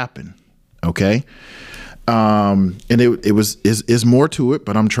that to happen. Okay. And is more to it,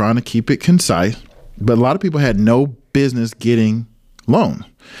 but I'm trying to keep it concise. But a lot of people had no business getting loans,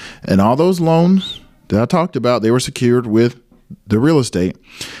 and all those loans that I talked about, they were secured with the real estate.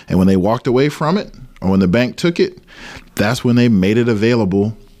 And when they walked away from it, or when the bank took it, that's when they made it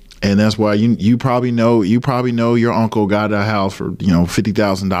available. And that's why you probably know your uncle got a house for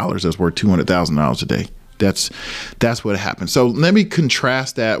 $50,000 that's worth $200,000 today. That's what happened. So let me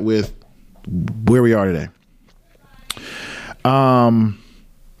contrast that with where we are today.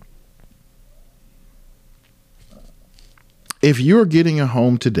 If you're getting a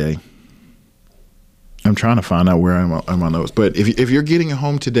home today, I'm trying to find out where I'm on my notes, but if you're getting a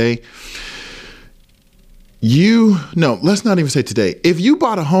home today, let's not even say today. If you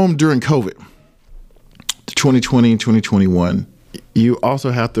bought a home during COVID, 2020 and 2021, you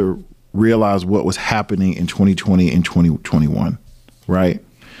also have to realize what was happening in 2020 and 2021, right?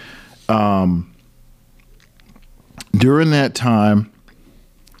 During that time,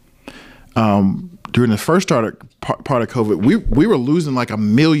 during the first part of COVID, we were losing like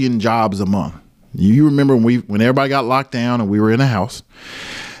 1 million jobs a month. You remember when everybody got locked down and we were in a house,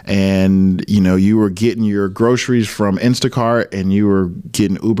 and you were getting your groceries from Instacart and you were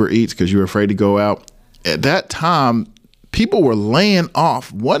getting Uber Eats because you were afraid to go out. At that time, people were laying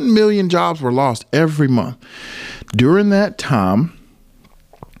off. 1 million jobs were lost every month. During that time,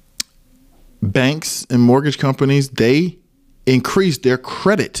 banks and mortgage companies, they increased their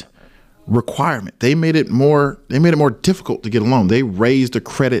credit requirement. They made it more difficult to get a loan. They raised the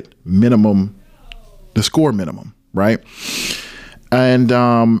credit minimum, the score minimum, right? And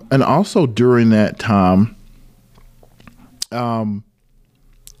also during that time,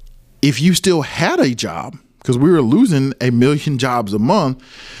 if you still had a job, because we were losing 1 million jobs a month,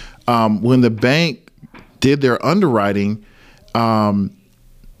 when the bank did their underwriting,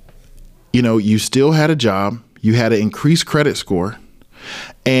 you still had a job, you had an increased credit score,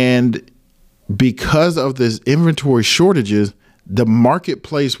 and because of this inventory shortages, the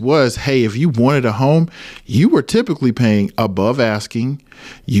marketplace was, hey, if you wanted a home, you were typically paying above asking.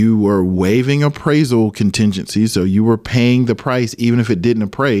 You were waiving appraisal contingencies, so you were paying the price even if it didn't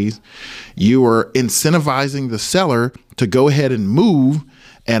appraise. You were incentivizing the seller to go ahead and move,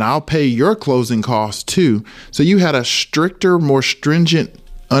 and I'll pay your closing costs too. So you had a stricter, more stringent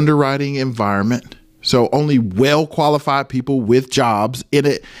underwriting environment. So only well-qualified people with jobs in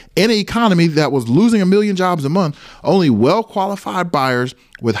an economy that was losing 1 million jobs a month, only well-qualified buyers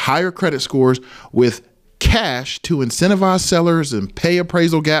with higher credit scores, with cash to incentivize sellers and pay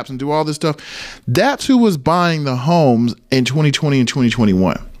appraisal gaps and do all this stuff. That's who was buying the homes in 2020 and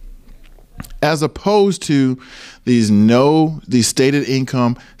 2021. As opposed to these stated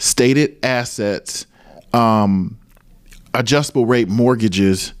income, stated assets, adjustable rate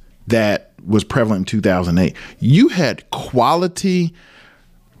mortgages that was prevalent in 2008. You had quality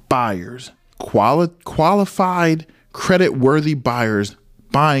buyers, qualified, credit-worthy buyers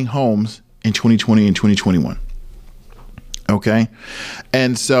buying homes in 2020 and 2021. Okay.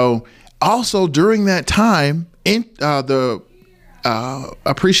 And so also during that time, the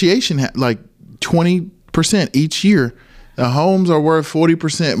appreciation had like 20% each year. The homes are worth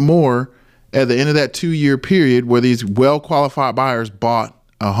 40% more at the end of that 2-year period where these well-qualified buyers bought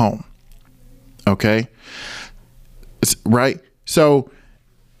a home. Okay. Right. So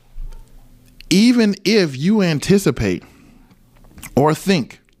even if you anticipate or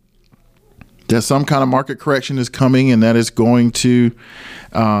think that some kind of market correction is coming and that it's going to,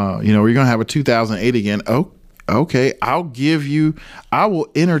 we're going to have a 2008 again. Oh, okay. I will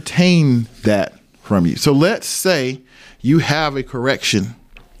entertain that from you. So let's say you have a correction.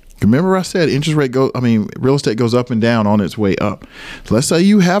 Remember I said real estate goes up and down on its way up. So let's say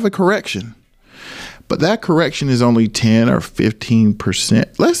you have a correction, but that correction is only 10 or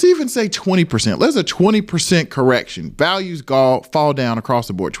 15%. Let's even say 20%. Let's a 20% correction. Values fall down across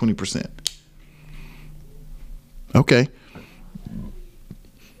the board, 20%. Okay.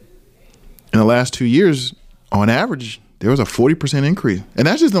 In the last 2 years, on average, there was a 40% increase. And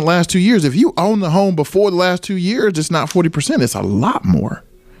that's just in the last 2 years. If you own the home before the last 2 years, it's not 40%. It's a lot more.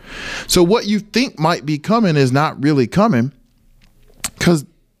 So what you think might be coming is not really coming because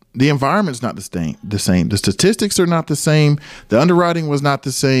the environment's not the same. The statistics are not the same. The underwriting was not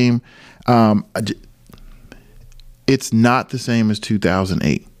the same. It's not the same as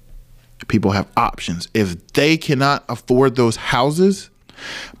 2008. People have options. If they cannot afford those houses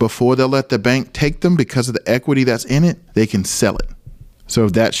before they'll let the bank take them because of the equity that's in it, they can sell it. So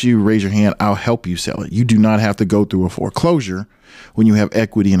if that's you, raise your hand. I'll help you sell it. You do not have to go through a foreclosure when you have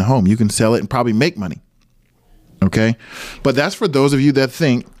equity in a home. You can sell it and probably make money. Okay. But that's for those of you that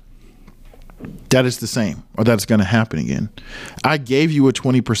think that it's the same or that it's going to happen again. I gave you a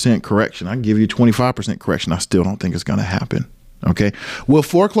 20% correction. I give you a 25% correction. I still don't think it's going to happen. Okay. Will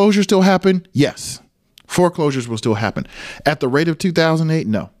foreclosures still happen? Yes. Foreclosures will still happen. At the rate of 2008?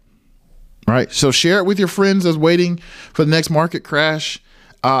 No. Right. So share it with your friends that's waiting for the next market crash.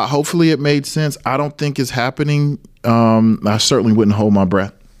 Hopefully it made sense. I don't think it's happening. I certainly wouldn't hold my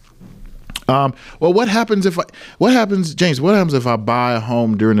breath. Well, what happens, James, what happens if I buy a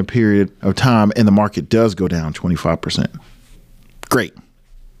home during a period of time and the market does go down 25%? Great.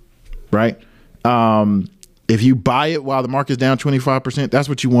 Right. If you buy it while the market's down 25%, that's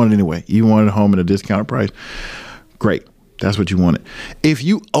what you wanted anyway. You wanted a home at a discounted price. Great. That's what you wanted. If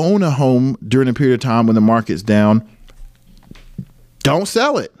you own a home during a period of time when the market's down, don't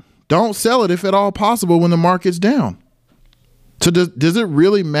sell it. Don't sell it if at all possible when the market's down. So does it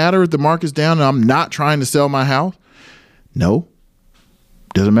really matter if the market's down and I'm not trying to sell my house? No.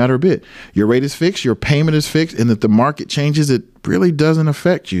 Doesn't matter a bit. Your rate is fixed, your payment is fixed, and if the market changes, it really doesn't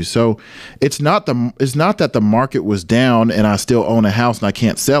affect you. So it's not that the market was down and I still own a house and I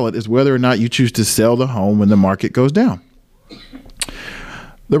can't sell it. It's whether or not you choose to sell the home when the market goes down.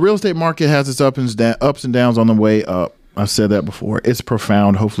 The real estate market has its ups and downs on the way up. I've said that before. It's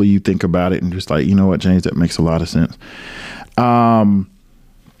profound. Hopefully you think about it and just like, you know what, James, that makes a lot of sense. I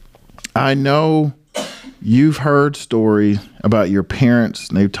know you've heard stories about your parents.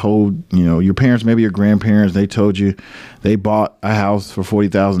 They've told, your parents, maybe your grandparents, they told you they bought a house for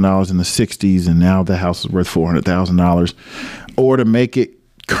 $40,000 in the 60s and now the house is worth $400,000. Or to make it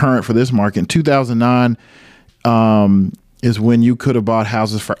current for this market, in 2009 is when you could have bought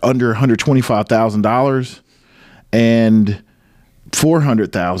houses for under $125,000 and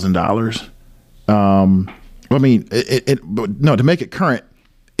 $400,000. To make it current,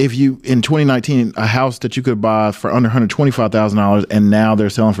 if you in 2019 a house that you could buy for under $125,000 and now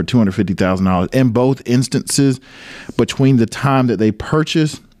they're selling for $250,000. In both instances, between the time that they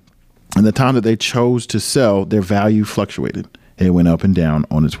purchased and the time that they chose to sell, their value fluctuated. It went up and down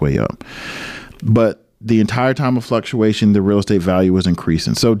on its way up. But the entire time of fluctuation, the real estate value was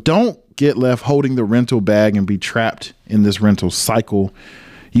increasing. So don't get left holding the rental bag and be trapped in this rental cycle.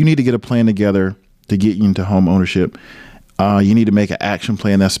 You need to get a plan together to get you into home ownership. You need to make an action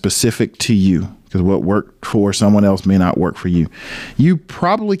plan that's specific to you because what worked for someone else may not work for you. You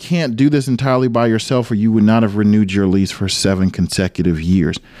probably can't do this entirely by yourself or you would not have renewed your lease for 7 consecutive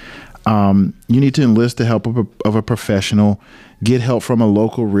years. You need to enlist the help of a professional, get help from a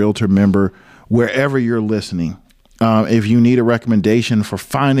local realtor member wherever you're listening. If you need a recommendation for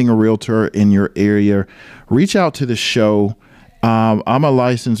finding a realtor in your area, reach out to the show I'm a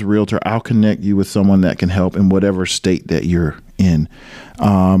licensed realtor. I'll connect you with someone that can help in whatever state that you're in.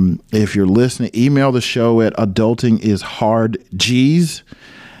 If you're listening, email the show at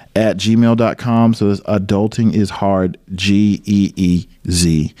adultingishardgeez@gmail.com. So it's adultingishard,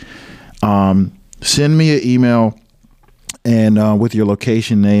 GEEZ. Send me an email and with your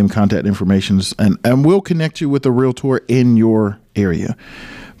location, name, contact information, and we'll connect you with a realtor in your area.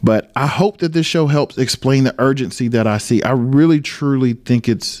 But I hope that this show helps explain the urgency that I see. I really, truly think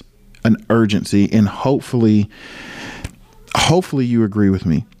it's an urgency, and hopefully you agree with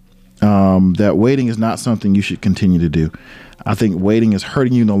me that waiting is not something you should continue to do. I think waiting is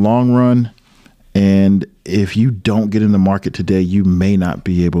hurting you in the long run, and if you don't get in the market today, you may not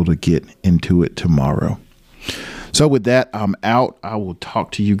be able to get into it tomorrow. So with that, I'm out. I will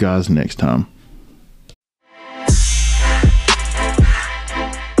talk to you guys next time.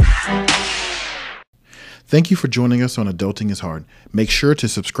 Thank you for joining us on Adulting is Hard. Make sure to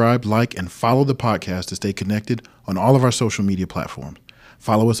subscribe, like, and follow the podcast to stay connected on all of our social media platforms.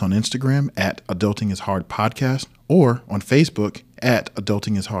 Follow us on Instagram at Adulting is Hard Podcast or on Facebook at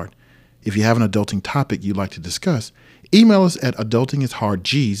Adulting is Hard. If you have an adulting topic you'd like to discuss, email us at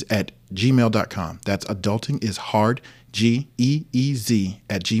adultingishardgeez@gmail.com. That's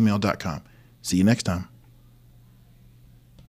adultingishardgeez@gmail.com. See you next time.